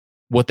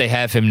 What they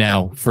have him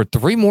now for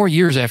 3 more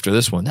years after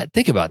this one.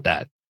 Think about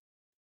that.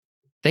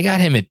 They got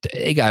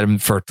him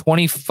for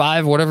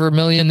 25 whatever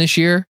million this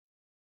year.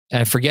 And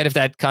I forget if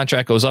that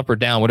contract goes up or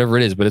down, whatever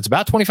it is, but it's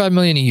about 25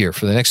 million a year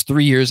for the next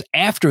 3 years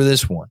after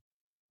this one.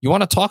 You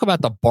want to talk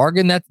about the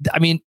bargain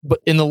but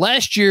in the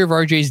last year of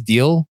RJ's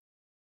deal,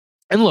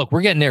 and look,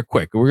 we're getting there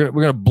quick. We're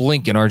going to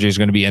blink and RJ is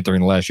going to be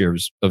entering the last year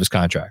of his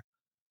contract.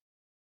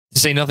 To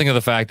say nothing of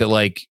the fact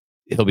that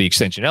he'll be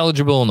extension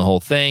eligible and the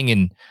whole thing.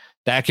 And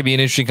that could be an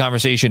interesting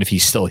conversation if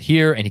he's still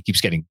here and he keeps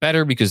getting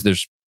better, because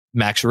there's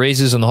max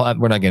raises and the whole,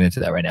 we're not getting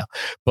into that right now.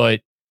 But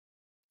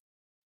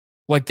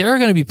there are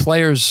going to be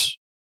players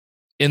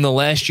in the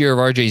last year of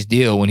RJ's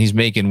deal, when he's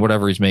making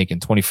whatever he's making,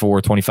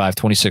 24, 25,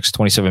 26,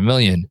 27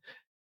 million,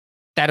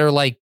 that are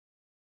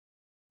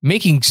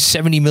making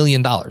 $70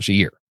 million a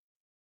year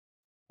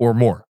or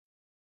more.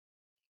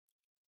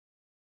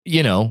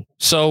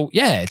 So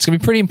yeah, it's going to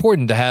be pretty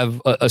important to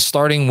have a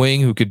starting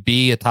wing who could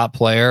be a top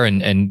player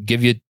and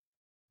give you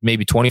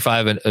maybe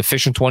 25, an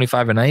efficient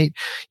 25 a night.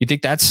 You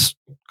think that's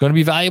going to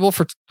be valuable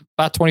for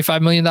about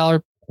 $25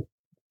 million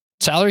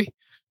salary?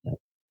 I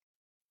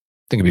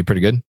think it'd be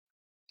pretty good.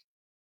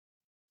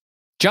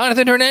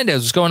 Jonathan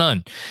Hernandez, what's going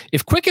on?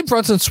 If Quick and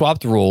Brunson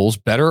swapped roles,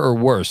 better or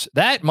worse?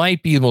 That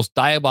might be the most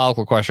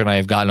diabolical question I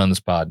have gotten on this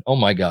pod. Oh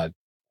my God.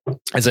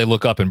 As I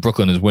look up, and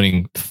Brooklyn is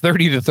winning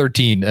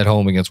 30-13 at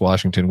home against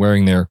Washington,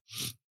 wearing their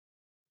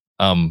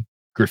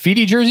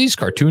graffiti jerseys,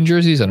 cartoon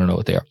jerseys. I don't know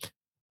what they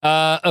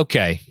are.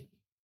 Okay.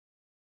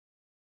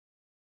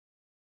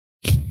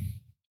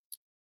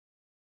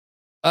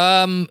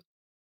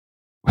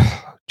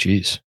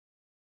 Jeez.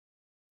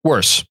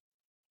 Worse.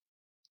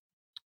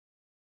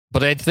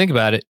 But I had to think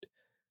about it.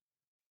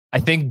 I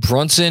think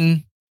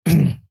Brunson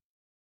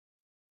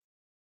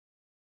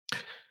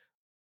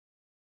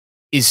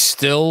is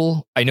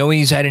still, I know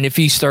he's had an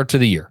iffy start to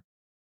the year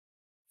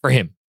for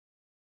him.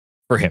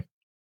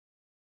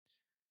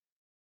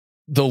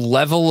 The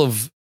level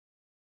of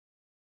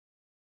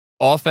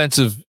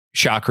offensive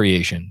shot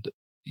creation,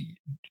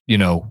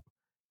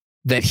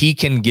 that he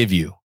can give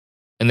you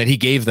and that he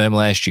gave them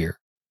last year,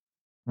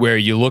 where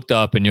you looked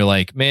up and you're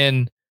like,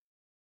 man,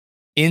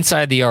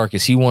 inside the arc,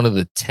 is he one of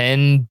the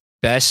 10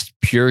 best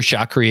pure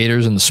shot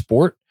creators in the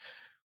sport?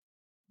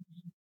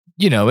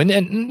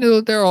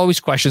 And there are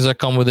always questions that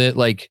come with it.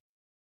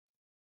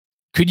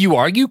 Could you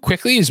argue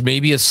Quickly is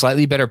maybe a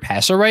slightly better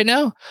passer right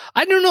now?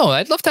 I don't know.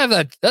 I'd love to have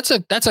that. That's a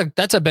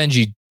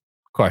Benji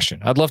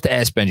question. I'd love to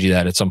ask Benji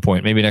that at some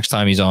point. Maybe next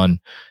time he's on,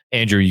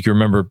 Andrew, you can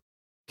remember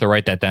to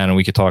write that down and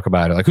we could talk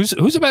about it. Like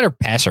who's a better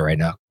passer right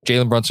now?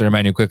 Jalen Brunson or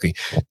Emmanuel Quickly?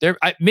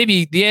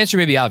 Maybe the answer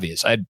may be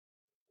obvious. I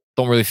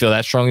don't really feel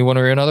that strongly one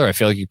way or another. I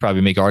feel like you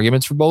probably make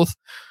arguments for both.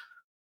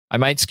 I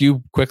might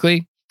skew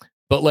Quickly,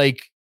 but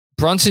like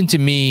Brunson to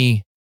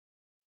me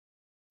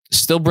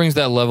still brings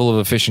that level of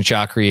efficient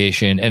shot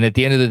creation. And at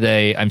the end of the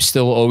day, I'm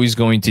still always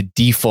going to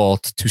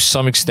default to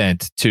some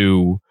extent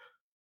to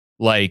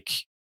like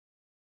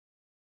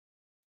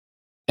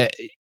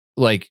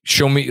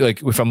show me,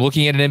 like if I'm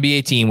looking at an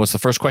NBA team, what's the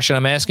first question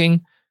I'm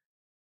asking?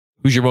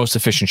 Who's your most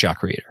efficient shot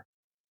creator?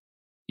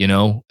 You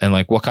know, and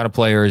like what kind of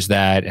player is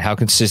that? How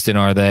consistent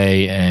are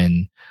they?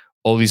 And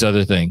all these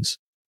other things.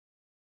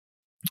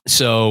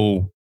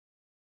 So,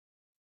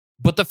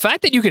 but the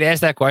fact that you could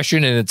ask that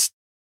question and it's,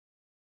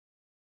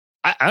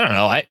 I don't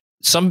know.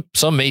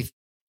 Some may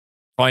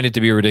find it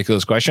to be a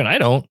ridiculous question. I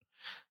don't.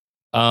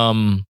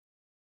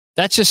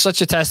 That's just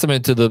such a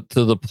testament to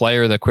the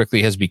player that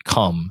Quickly has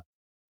become.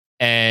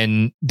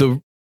 And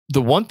the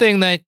one thing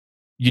that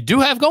you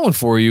do have going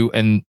for you,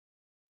 and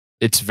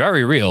it's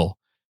very real.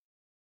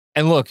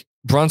 And look,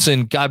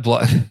 Brunson, God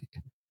bless,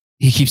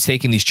 he keeps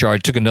taking these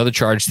charges. Took another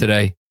charge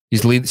today.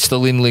 He's still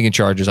leading the league in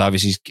charges.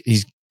 Obviously,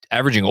 he's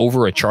averaging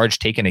over a charge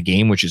taken a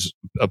game, which is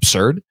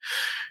absurd.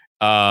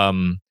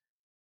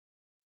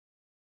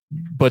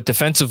 But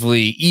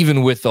defensively,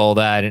 even with all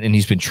that, and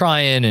he's been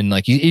trying, and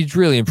like he's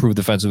really improved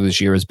defensively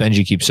this year, as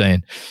Benji keeps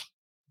saying.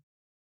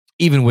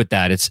 Even with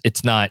that,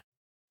 it's not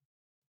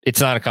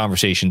a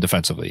conversation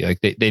defensively.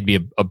 Like they'd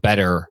be a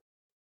better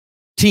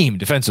team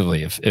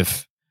defensively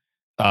if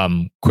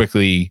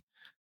Quickly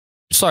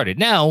started.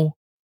 Now,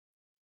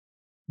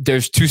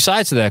 there's two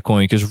sides to that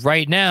coin, because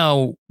right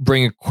now,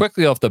 bringing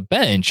Quickly off the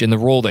bench in the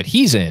role that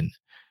he's in,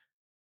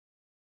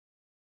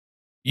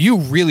 you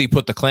really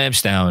put the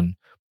clamps down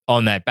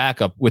on that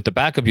backup with the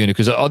backup unit,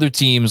 because the other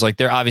teams, like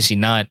they're obviously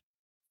not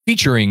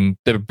featuring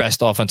their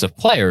best offensive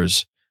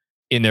players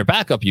in their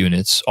backup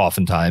units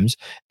oftentimes.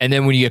 And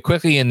then when you get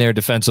Quickly in there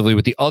defensively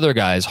with the other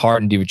guys,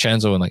 Hart and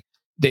DiVincenzo, and like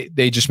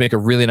they just make a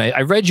really nice.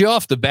 I read you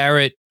off the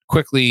Barrett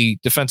Quickly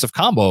defensive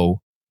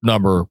combo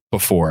number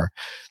before.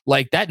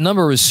 Like that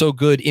number is so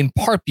good in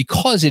part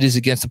because it is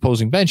against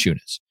opposing bench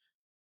units.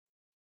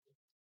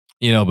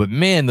 You know, but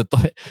man, the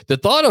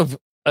thought of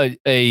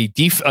a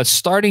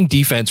starting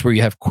defense where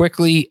you have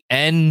Quickly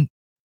and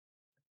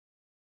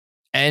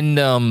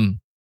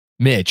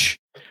Mitch,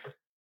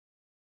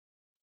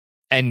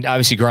 and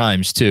obviously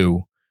Grimes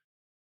too.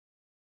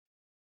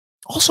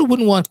 Also,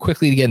 wouldn't want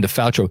Quickly to get into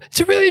foul trouble. It's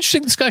a really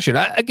interesting discussion.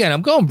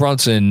 I'm going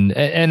Brunson,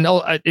 and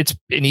it's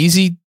an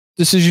easy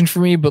decision for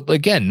me, but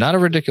again, not a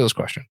ridiculous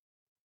question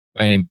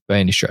by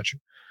any stretch.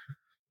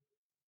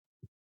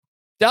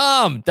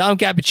 Dom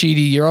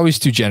Cappuccini, you're always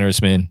too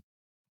generous, man.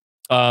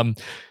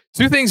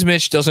 Two things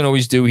Mitch doesn't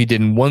always do, he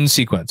did in one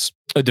sequence.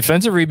 A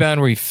defensive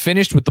rebound where he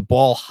finished with the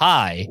ball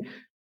high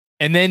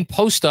and then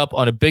post up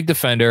on a big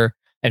defender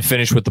and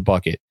finish with the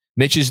bucket.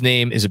 Mitch's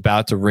name is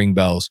about to ring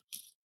bells.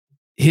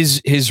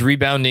 His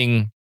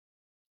rebounding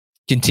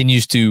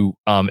continues to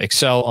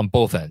excel on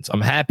both ends.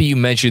 I'm happy you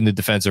mentioned the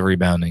defensive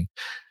rebounding.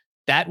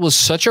 That was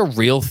such a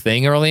real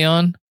thing early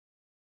on.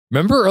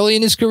 Remember early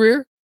in his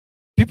career?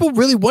 People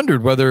really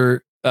wondered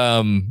whether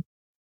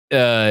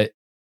that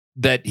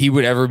he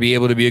would ever be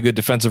able to be a good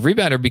defensive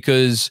rebounder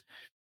because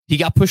he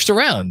got pushed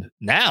around.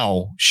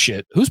 Now,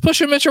 shit, who's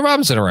pushing Mitchell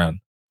Robinson around?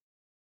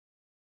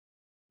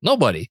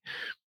 Nobody.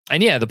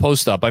 And yeah, the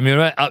post up. I mean,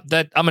 I'm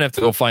gonna have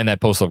to go find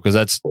that post up because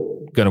that's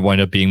gonna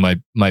wind up being my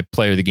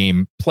play of the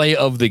game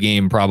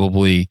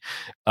probably.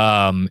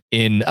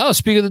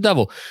 Speak of the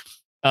devil,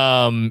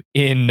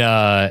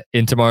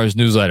 in tomorrow's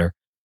newsletter.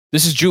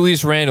 This is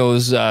Julius Randle.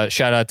 This is,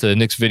 shout out to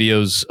Knicks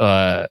videos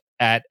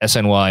at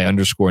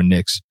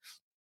SNY_Knicks.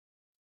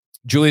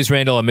 Julius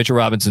Randle on Mitchell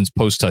Robinson's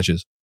post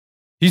touches.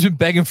 He's been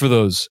begging for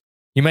those.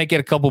 He might get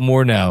a couple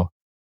more now.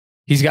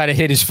 He's got to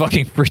hit his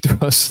fucking free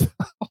throws.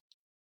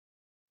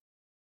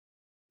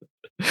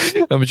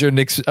 I'm sure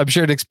Knicks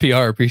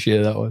PR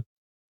appreciated that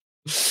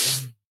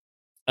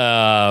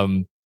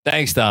one.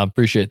 Thanks, Dom.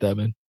 Appreciate that,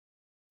 man.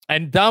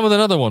 And Dom with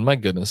another one. My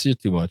goodness, you're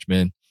too much,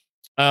 man.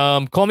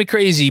 Call me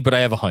crazy, but I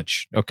have a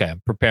hunch. Okay,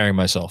 I'm preparing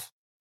myself.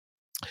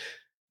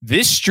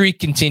 This streak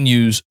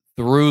continues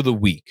through the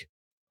week.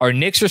 Our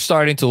Knicks are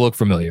starting to look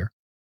familiar,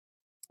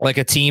 like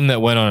a team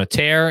that went on a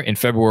tear in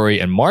February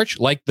and March.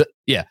 Like the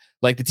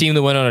team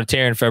that went on a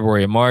tear in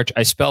February and March.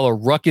 I spell a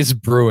ruckus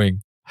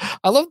brewing.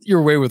 I love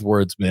your way with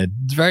words, man.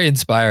 It's very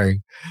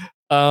inspiring.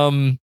 All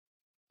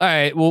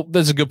right, well,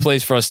 that's a good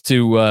place for us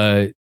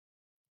to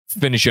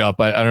finish up.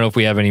 I don't know if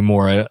we have any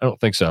more. I don't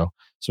think so.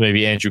 So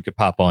maybe Andrew could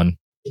pop on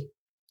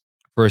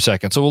for a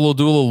second. So we'll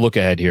do a little look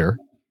ahead here.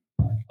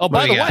 Oh,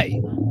 by the way,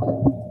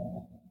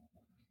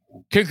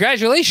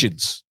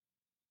 congratulations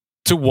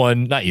to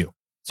one, not you.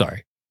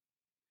 Sorry.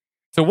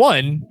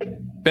 1,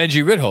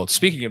 Benji Ritholtz.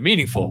 Speaking of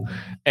meaningful,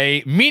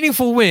 a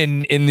meaningful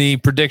win in the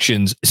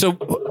predictions. So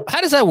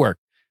how does that work?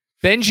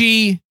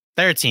 Benji,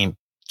 Their team,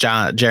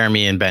 John,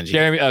 Jeremy, and Benji.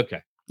 Jeremy.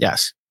 Okay.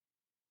 Yes.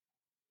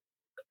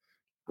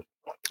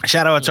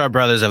 Shout out to our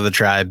brothers of the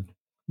tribe.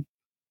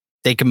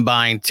 They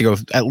combined to go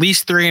at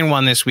least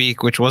 3-1 this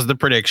week, which was the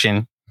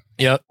prediction.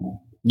 Yep.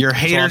 Your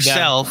hater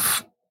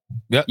self,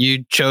 yep.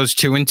 You chose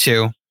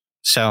 2-2.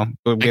 So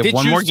we have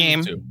one more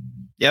game.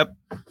 Yep.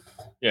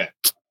 Yeah.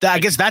 I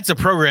guess that's a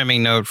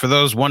programming note for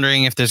those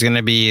wondering if there's going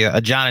to be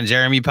a John and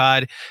Jeremy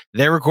pod.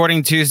 They're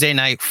recording Tuesday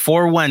night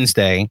for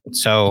Wednesday.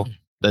 So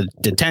the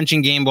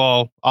detention game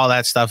ball, all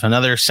that stuff,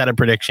 another set of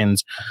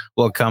predictions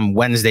will come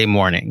Wednesday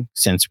morning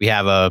since we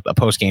have a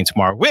post game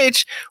tomorrow,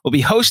 which will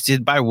be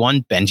hosted by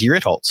one Benji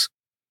Ritholtz.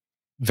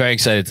 Very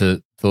excited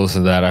to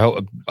listen to that.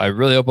 I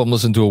really hope I'm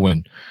listening to a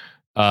win.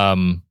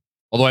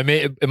 Although am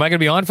I going to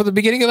be on for the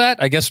beginning of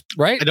that? I guess,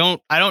 right?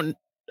 I don't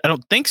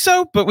think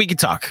so, but we can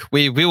talk.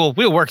 We'll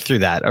work through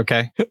that.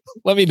 Okay.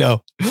 Let me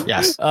know.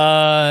 Yes.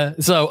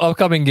 So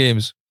upcoming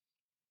games,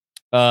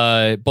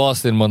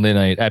 Boston Monday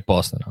night at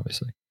Boston,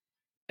 obviously.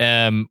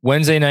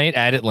 Wednesday night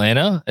at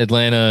Atlanta.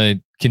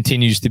 Atlanta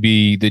continues to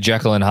be the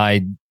Jekyll and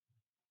Hyde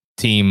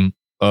team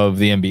of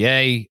the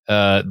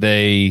NBA.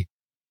 They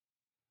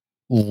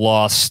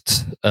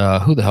lost.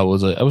 Who the hell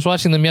was it? I was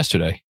watching them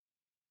yesterday,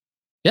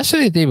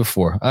 the day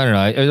before. I don't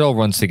know. It all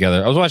runs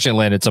together. I was watching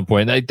Atlanta at some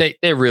point.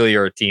 They really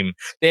are a team.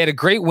 They had a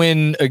great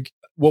win.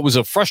 What was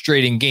a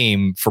frustrating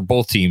game for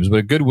both teams, but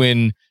a good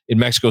win in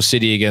Mexico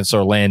City against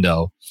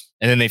Orlando.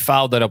 And then they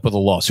followed that up with a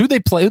loss. Who they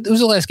played? Who was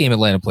the last game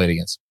Atlanta played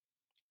against?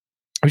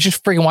 I was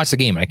just freaking watch the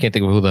game. I can't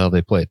think of who the hell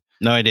they played.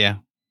 No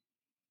idea.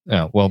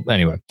 Oh, well,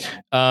 anyway.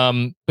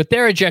 But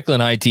they're a Jekyll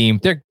and Hyde team.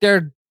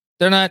 They're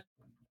not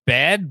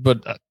bad,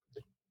 but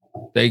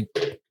they're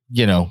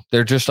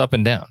just up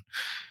and down.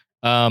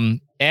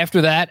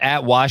 After that,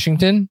 at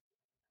Washington.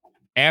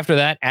 After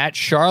that, at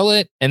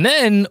Charlotte. And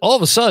then all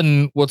of a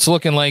sudden, what's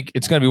looking like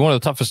it's going to be one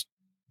of the toughest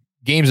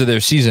games of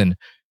their season.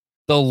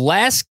 The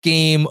last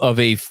game of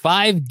a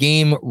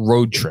 5-game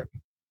road trip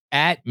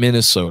at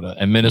Minnesota.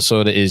 And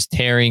Minnesota is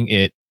tearing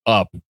it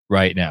up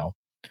right now.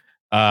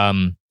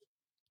 And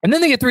then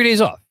they get 3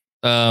 days off.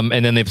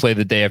 And then they play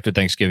the day after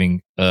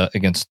Thanksgiving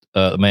against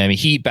Miami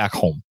Heat back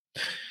home.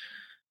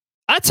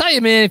 I tell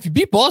you, man, if you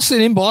beat Boston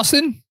in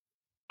Boston,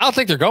 I don't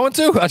think they're going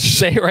to. I'll just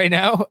say it right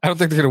now. I don't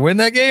think they're going to win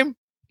that game,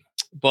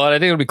 but I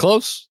think it'll be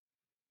close.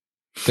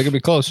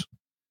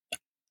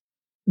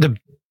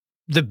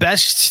 The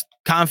best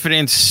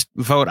confidence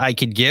vote I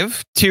could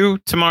give to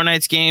tomorrow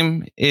night's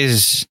game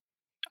is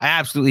I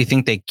absolutely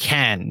think they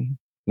can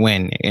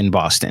win in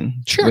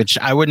Boston, which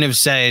I wouldn't have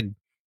said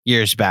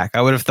years back.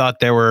 I would have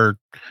thought there were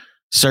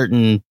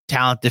certain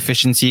talent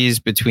deficiencies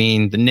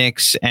between the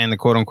Knicks and the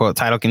quote unquote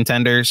title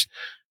contenders,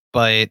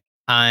 but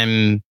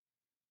I'm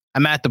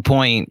at the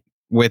point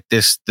with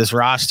this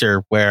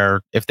roster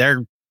where if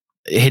they're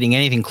hitting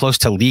anything close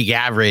to league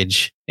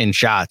average in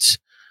shots,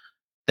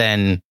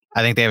 then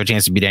I think they have a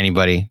chance to beat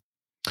anybody.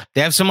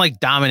 They have some like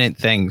dominant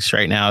things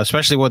right now,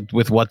 especially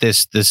with what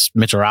this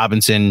Mitchell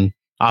Robinson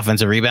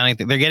offensive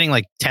rebounding. They're getting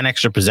like 10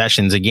 extra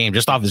possessions a game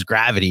just off his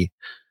gravity,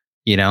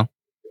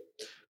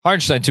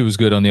 Hardenstein too was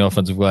good on the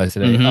offensive glass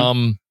today.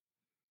 Mm-hmm.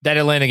 That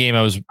Atlanta game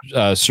I was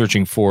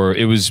searching for,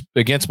 it was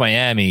against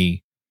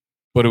Miami,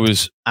 but it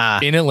was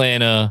in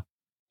Atlanta,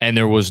 and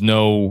there was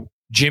no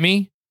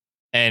Jimmy,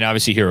 and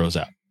obviously Hero's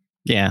out.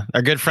 Yeah,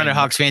 our good friend at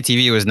Hawks Fan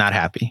TV was not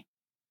happy.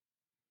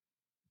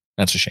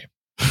 That's a shame.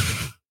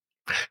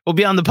 We'll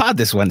be on the pod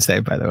this Wednesday,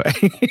 by the way.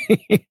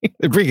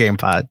 The pregame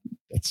pod.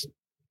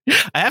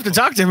 I have to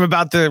talk to him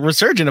about the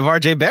resurgence of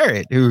RJ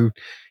Barrett, who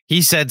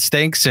he said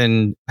stinks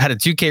and had a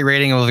 2K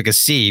rating of like a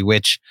C,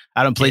 which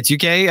I don't play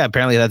 2K.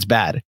 Apparently that's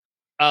bad.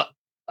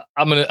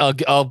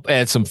 I'll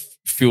add some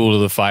fuel to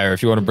the fire.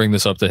 If you want to bring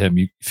this up to him,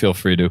 you feel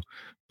free to.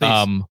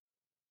 Please.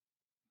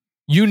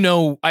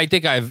 I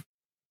think I've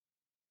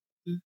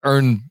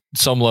earned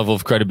some level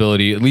of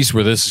credibility, at least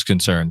where this is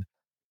concerned.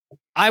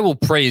 I will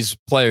praise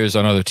players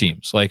on other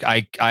teams. Like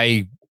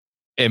I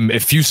am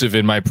effusive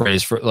in my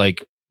praise for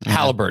like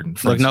Halliburton.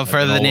 Look no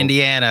further than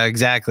Indiana.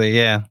 Exactly.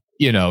 Yeah.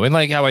 And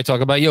like how I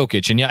talk about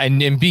Jokic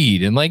and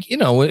Embiid and like,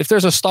 if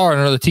there's a star on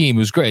another team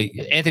who's great,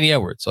 Anthony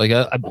Edwards, like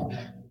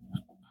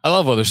I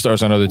love other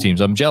stars on other teams.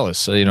 I'm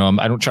jealous. I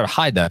don't try to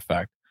hide that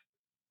fact.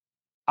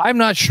 I'm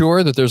not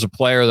sure that there's a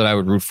player that I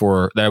would root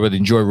for, that I would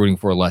enjoy rooting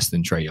for less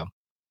than Trae Young.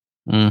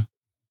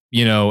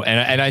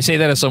 And I say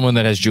that as someone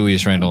that has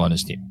Julius Randle on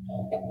his team.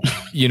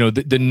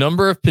 The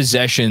number of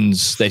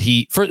possessions that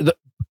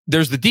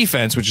there's the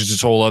defense, which is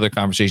this whole other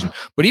conversation,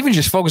 but even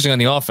just focusing on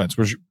the offense,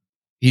 which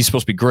he's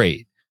supposed to be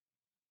great,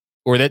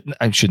 or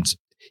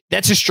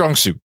that's his strong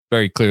suit,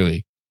 very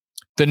clearly.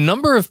 The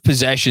number of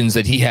possessions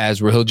that he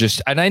has where he'll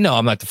just, and I know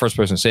I'm not the first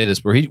person to say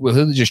this, where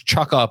he'll just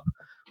chuck up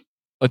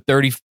a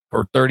 30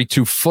 or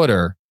 32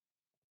 footer.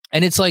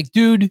 And it's like,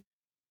 dude,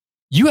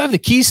 you have the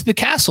keys to the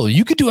castle.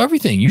 You could do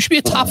everything. You should be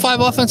a top 5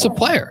 offensive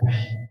player.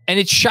 And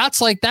it's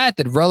shots like that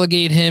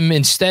relegate him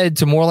instead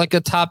to more like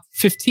a top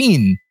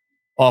 15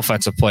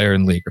 offensive player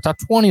in the league or top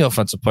 20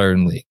 offensive player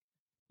in the league,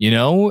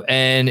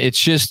 and it's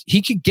just,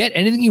 he could get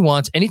anything he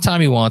wants,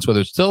 anytime he wants, whether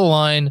it's to the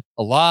line,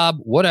 a lob,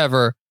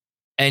 whatever.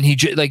 And he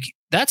just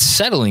that's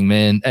settling,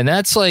 man. And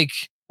that's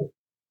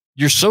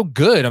you're so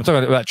good. I'm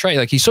talking about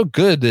Trey. He's so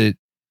good that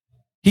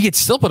he could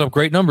still put up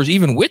great numbers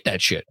even with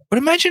that shit. But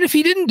imagine if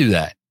he didn't do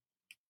that.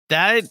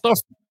 That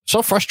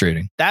so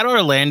frustrating. That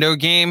Orlando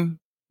game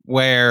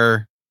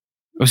where,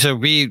 so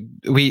we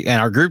in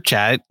our group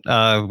chat,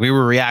 we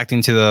were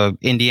reacting to the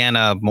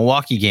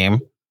Indiana-Milwaukee game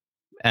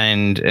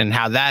and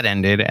how that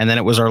ended. And then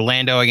it was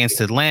Orlando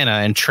against Atlanta,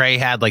 and Trey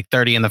had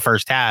 30 in the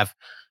first half.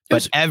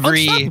 But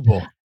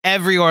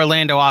every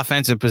Orlando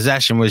offensive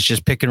possession was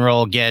just pick and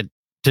roll, get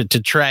to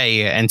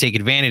Trey and take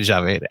advantage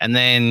of it. And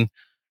then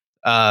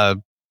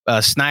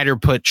Snyder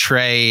put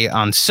Trey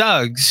on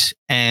Suggs,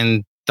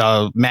 and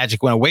the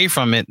Magic went away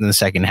from it in the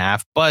second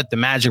half. But the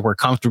Magic were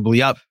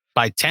comfortably up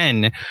by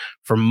 10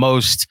 for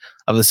most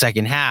of the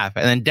second half.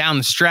 And then down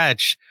the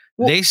stretch,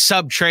 they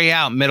sub Trey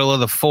out middle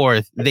of the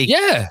fourth. They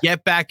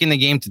get back in the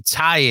game to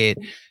tie it.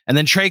 And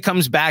then Trey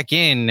comes back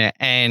in,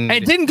 and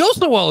it didn't go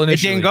so well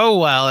initially. It didn't go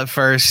well at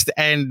first,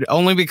 and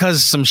only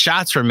because some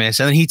shots were missed.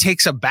 And then he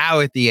takes a bow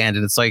at the end,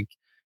 and it's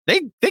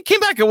they came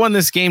back and won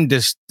this game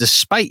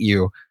despite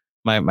you,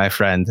 my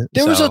friend.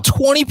 There was a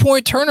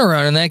 20-point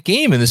turnaround in that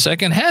game in the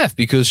second half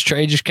because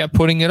Trey just kept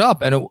putting it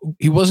up, and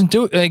he wasn't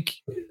doing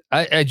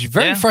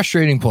very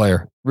frustrating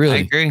player.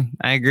 Really,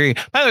 I agree.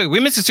 By the way, we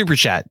missed a super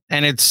chat,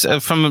 and it's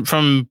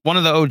from one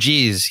of the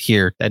OGs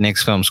here at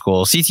Knicks Film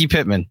School, CT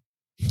Pittman.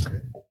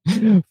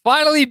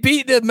 Finally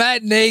beat the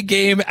matinee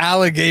game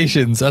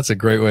allegations. That's a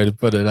great way to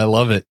put it. I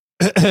love it.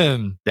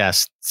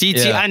 Yes, CT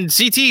and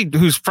CT,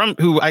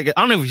 who I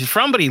don't know if he's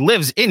from, but he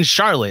lives in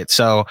Charlotte.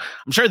 So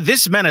I'm sure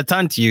this meant a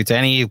ton to you, to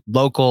any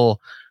local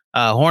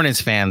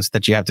Hornets fans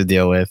that you have to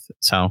deal with.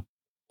 So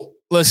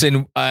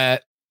listen,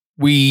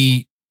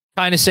 we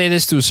kind of say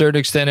this to a certain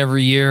extent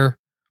every year,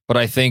 but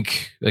I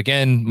think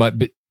again,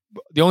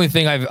 the only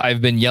thing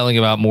I've been yelling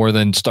about more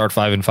than start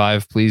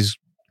 5-5, please,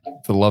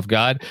 for the love of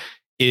God,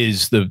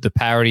 is the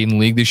parity in the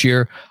league this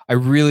year. I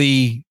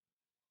really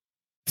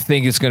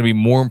think it's going to be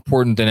more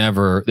important than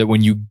ever that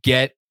when you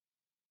get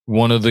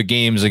one of the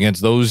games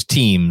against those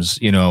teams,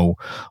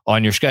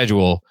 on your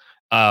schedule,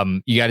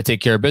 you got to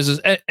take care of business.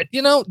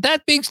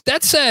 That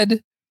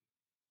said,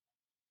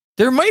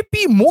 there might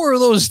be more of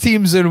those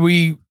teams than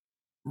we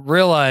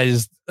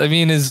realized. I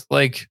mean, is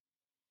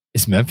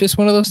Memphis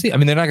one of those teams? I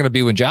mean, they're not going to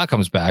be when Ja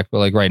comes back,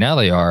 but right now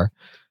they are.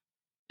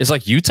 Is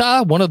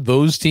Utah one of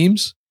those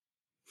teams?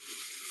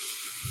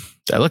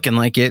 They're looking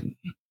like it.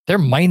 They're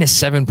minus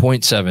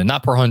 7.7,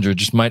 not per 100.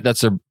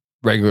 That's their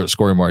regular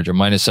scoring margin,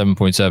 minus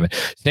 7.7.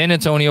 San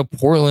Antonio,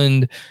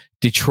 Portland,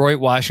 Detroit,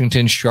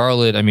 Washington,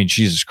 Charlotte. I mean,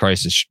 Jesus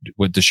Christ,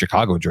 went to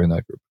Chicago during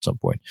that group at some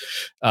point.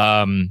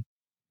 So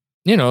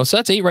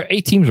that's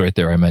eight teams right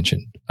there I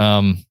mentioned.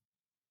 I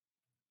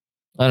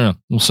don't know.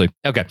 We'll see.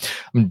 Okay.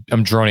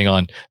 I'm droning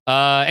on.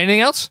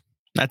 Anything else?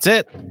 That's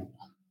it.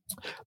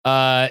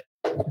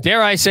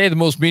 Dare I say the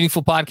most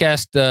meaningful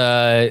podcast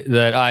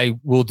that I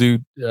will do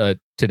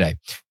today.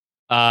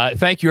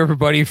 Thank you,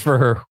 everybody,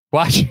 for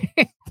watching.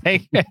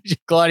 Thank you,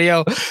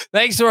 Claudio.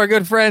 Thanks to our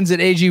good friends at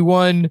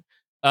AG1.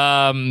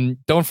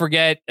 Don't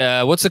forget,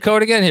 what's the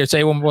code again? Here,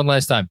 say one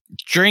last time.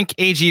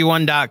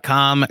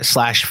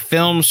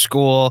 drinkag1.com/film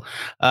school.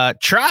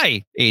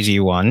 Try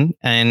AG1,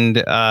 and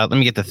let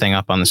me get the thing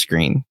up on the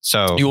screen.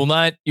 So you will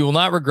not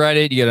regret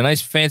it. You get a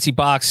nice fancy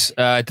box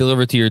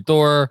delivered to your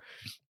door.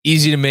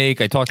 Easy to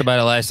make. I talked about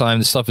it last time.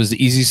 This stuff is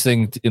the easiest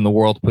thing in the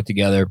world to put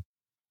together.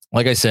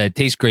 Like I said,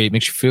 tastes great,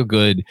 makes you feel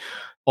good.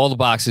 All the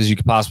boxes you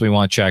could possibly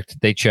want checked,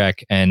 they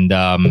check. And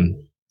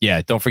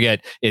don't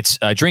forget, it's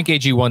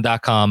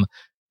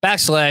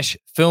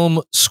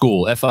drinkag1.com/film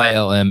school,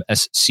 FILMSCHOOL.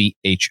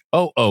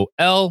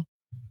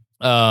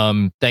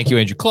 Thank you,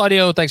 Andrew,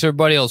 Claudio. Thanks,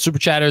 everybody. All the super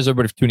chatters,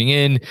 everybody for tuning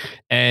in.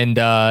 And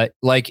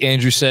like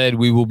Andrew said,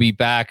 we will be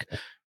back.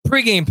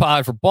 Pre-game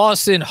pod for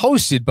Boston,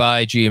 hosted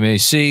by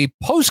GMAC.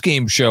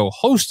 Post-game show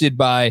hosted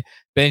by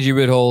Benji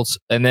Ridholtz.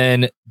 And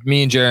then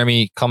me and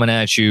Jeremy coming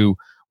at you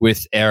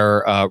with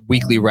our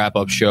weekly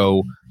wrap-up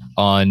show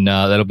on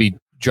that'll be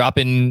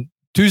dropping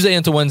Tuesday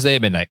into Wednesday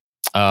at midnight.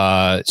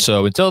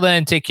 So until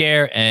then, take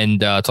care and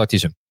talk to you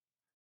soon.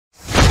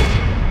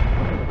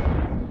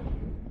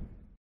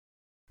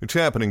 It's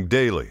happening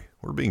daily.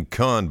 We're being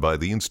conned by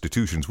the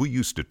institutions we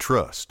used to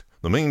trust.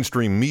 The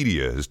mainstream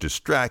media is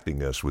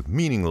distracting us with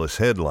meaningless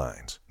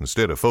headlines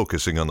instead of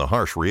focusing on the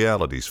harsh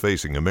realities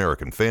facing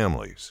American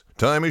families.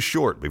 Time is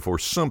short before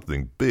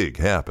something big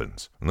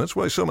happens, and that's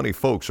why so many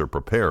folks are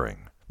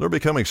preparing. They're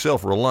becoming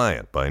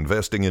self-reliant by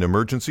investing in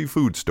emergency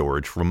food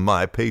storage from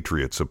My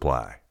Patriot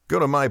Supply. Go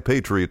to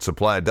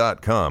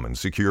MyPatriotSupply.com and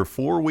secure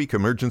 4-week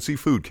emergency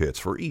food kits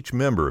for each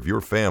member of your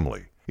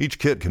family. Each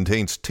kit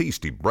contains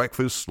tasty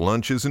breakfasts,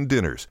 lunches, and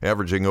dinners,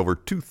 averaging over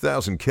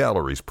 2,000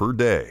 calories per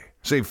day.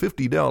 Save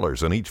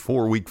 $50 on each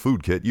 4-week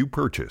food kit you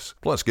purchase.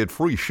 Plus, get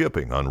free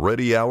shipping on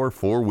Ready Hour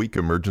 4-week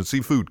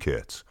emergency food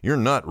kits. You're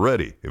not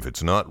ready if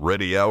it's not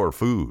Ready Hour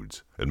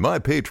foods. At My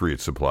Patriot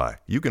Supply,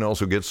 you can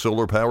also get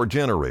solar power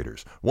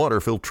generators,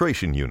 water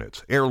filtration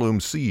units, heirloom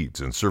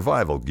seeds, and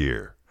survival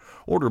gear.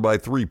 Order by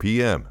 3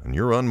 p.m. and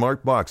your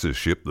unmarked boxes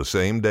ship the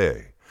same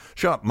day.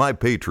 Shop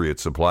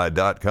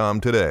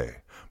MyPatriotSupply.com today.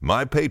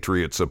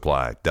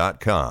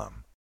 MyPatriotSupply.com.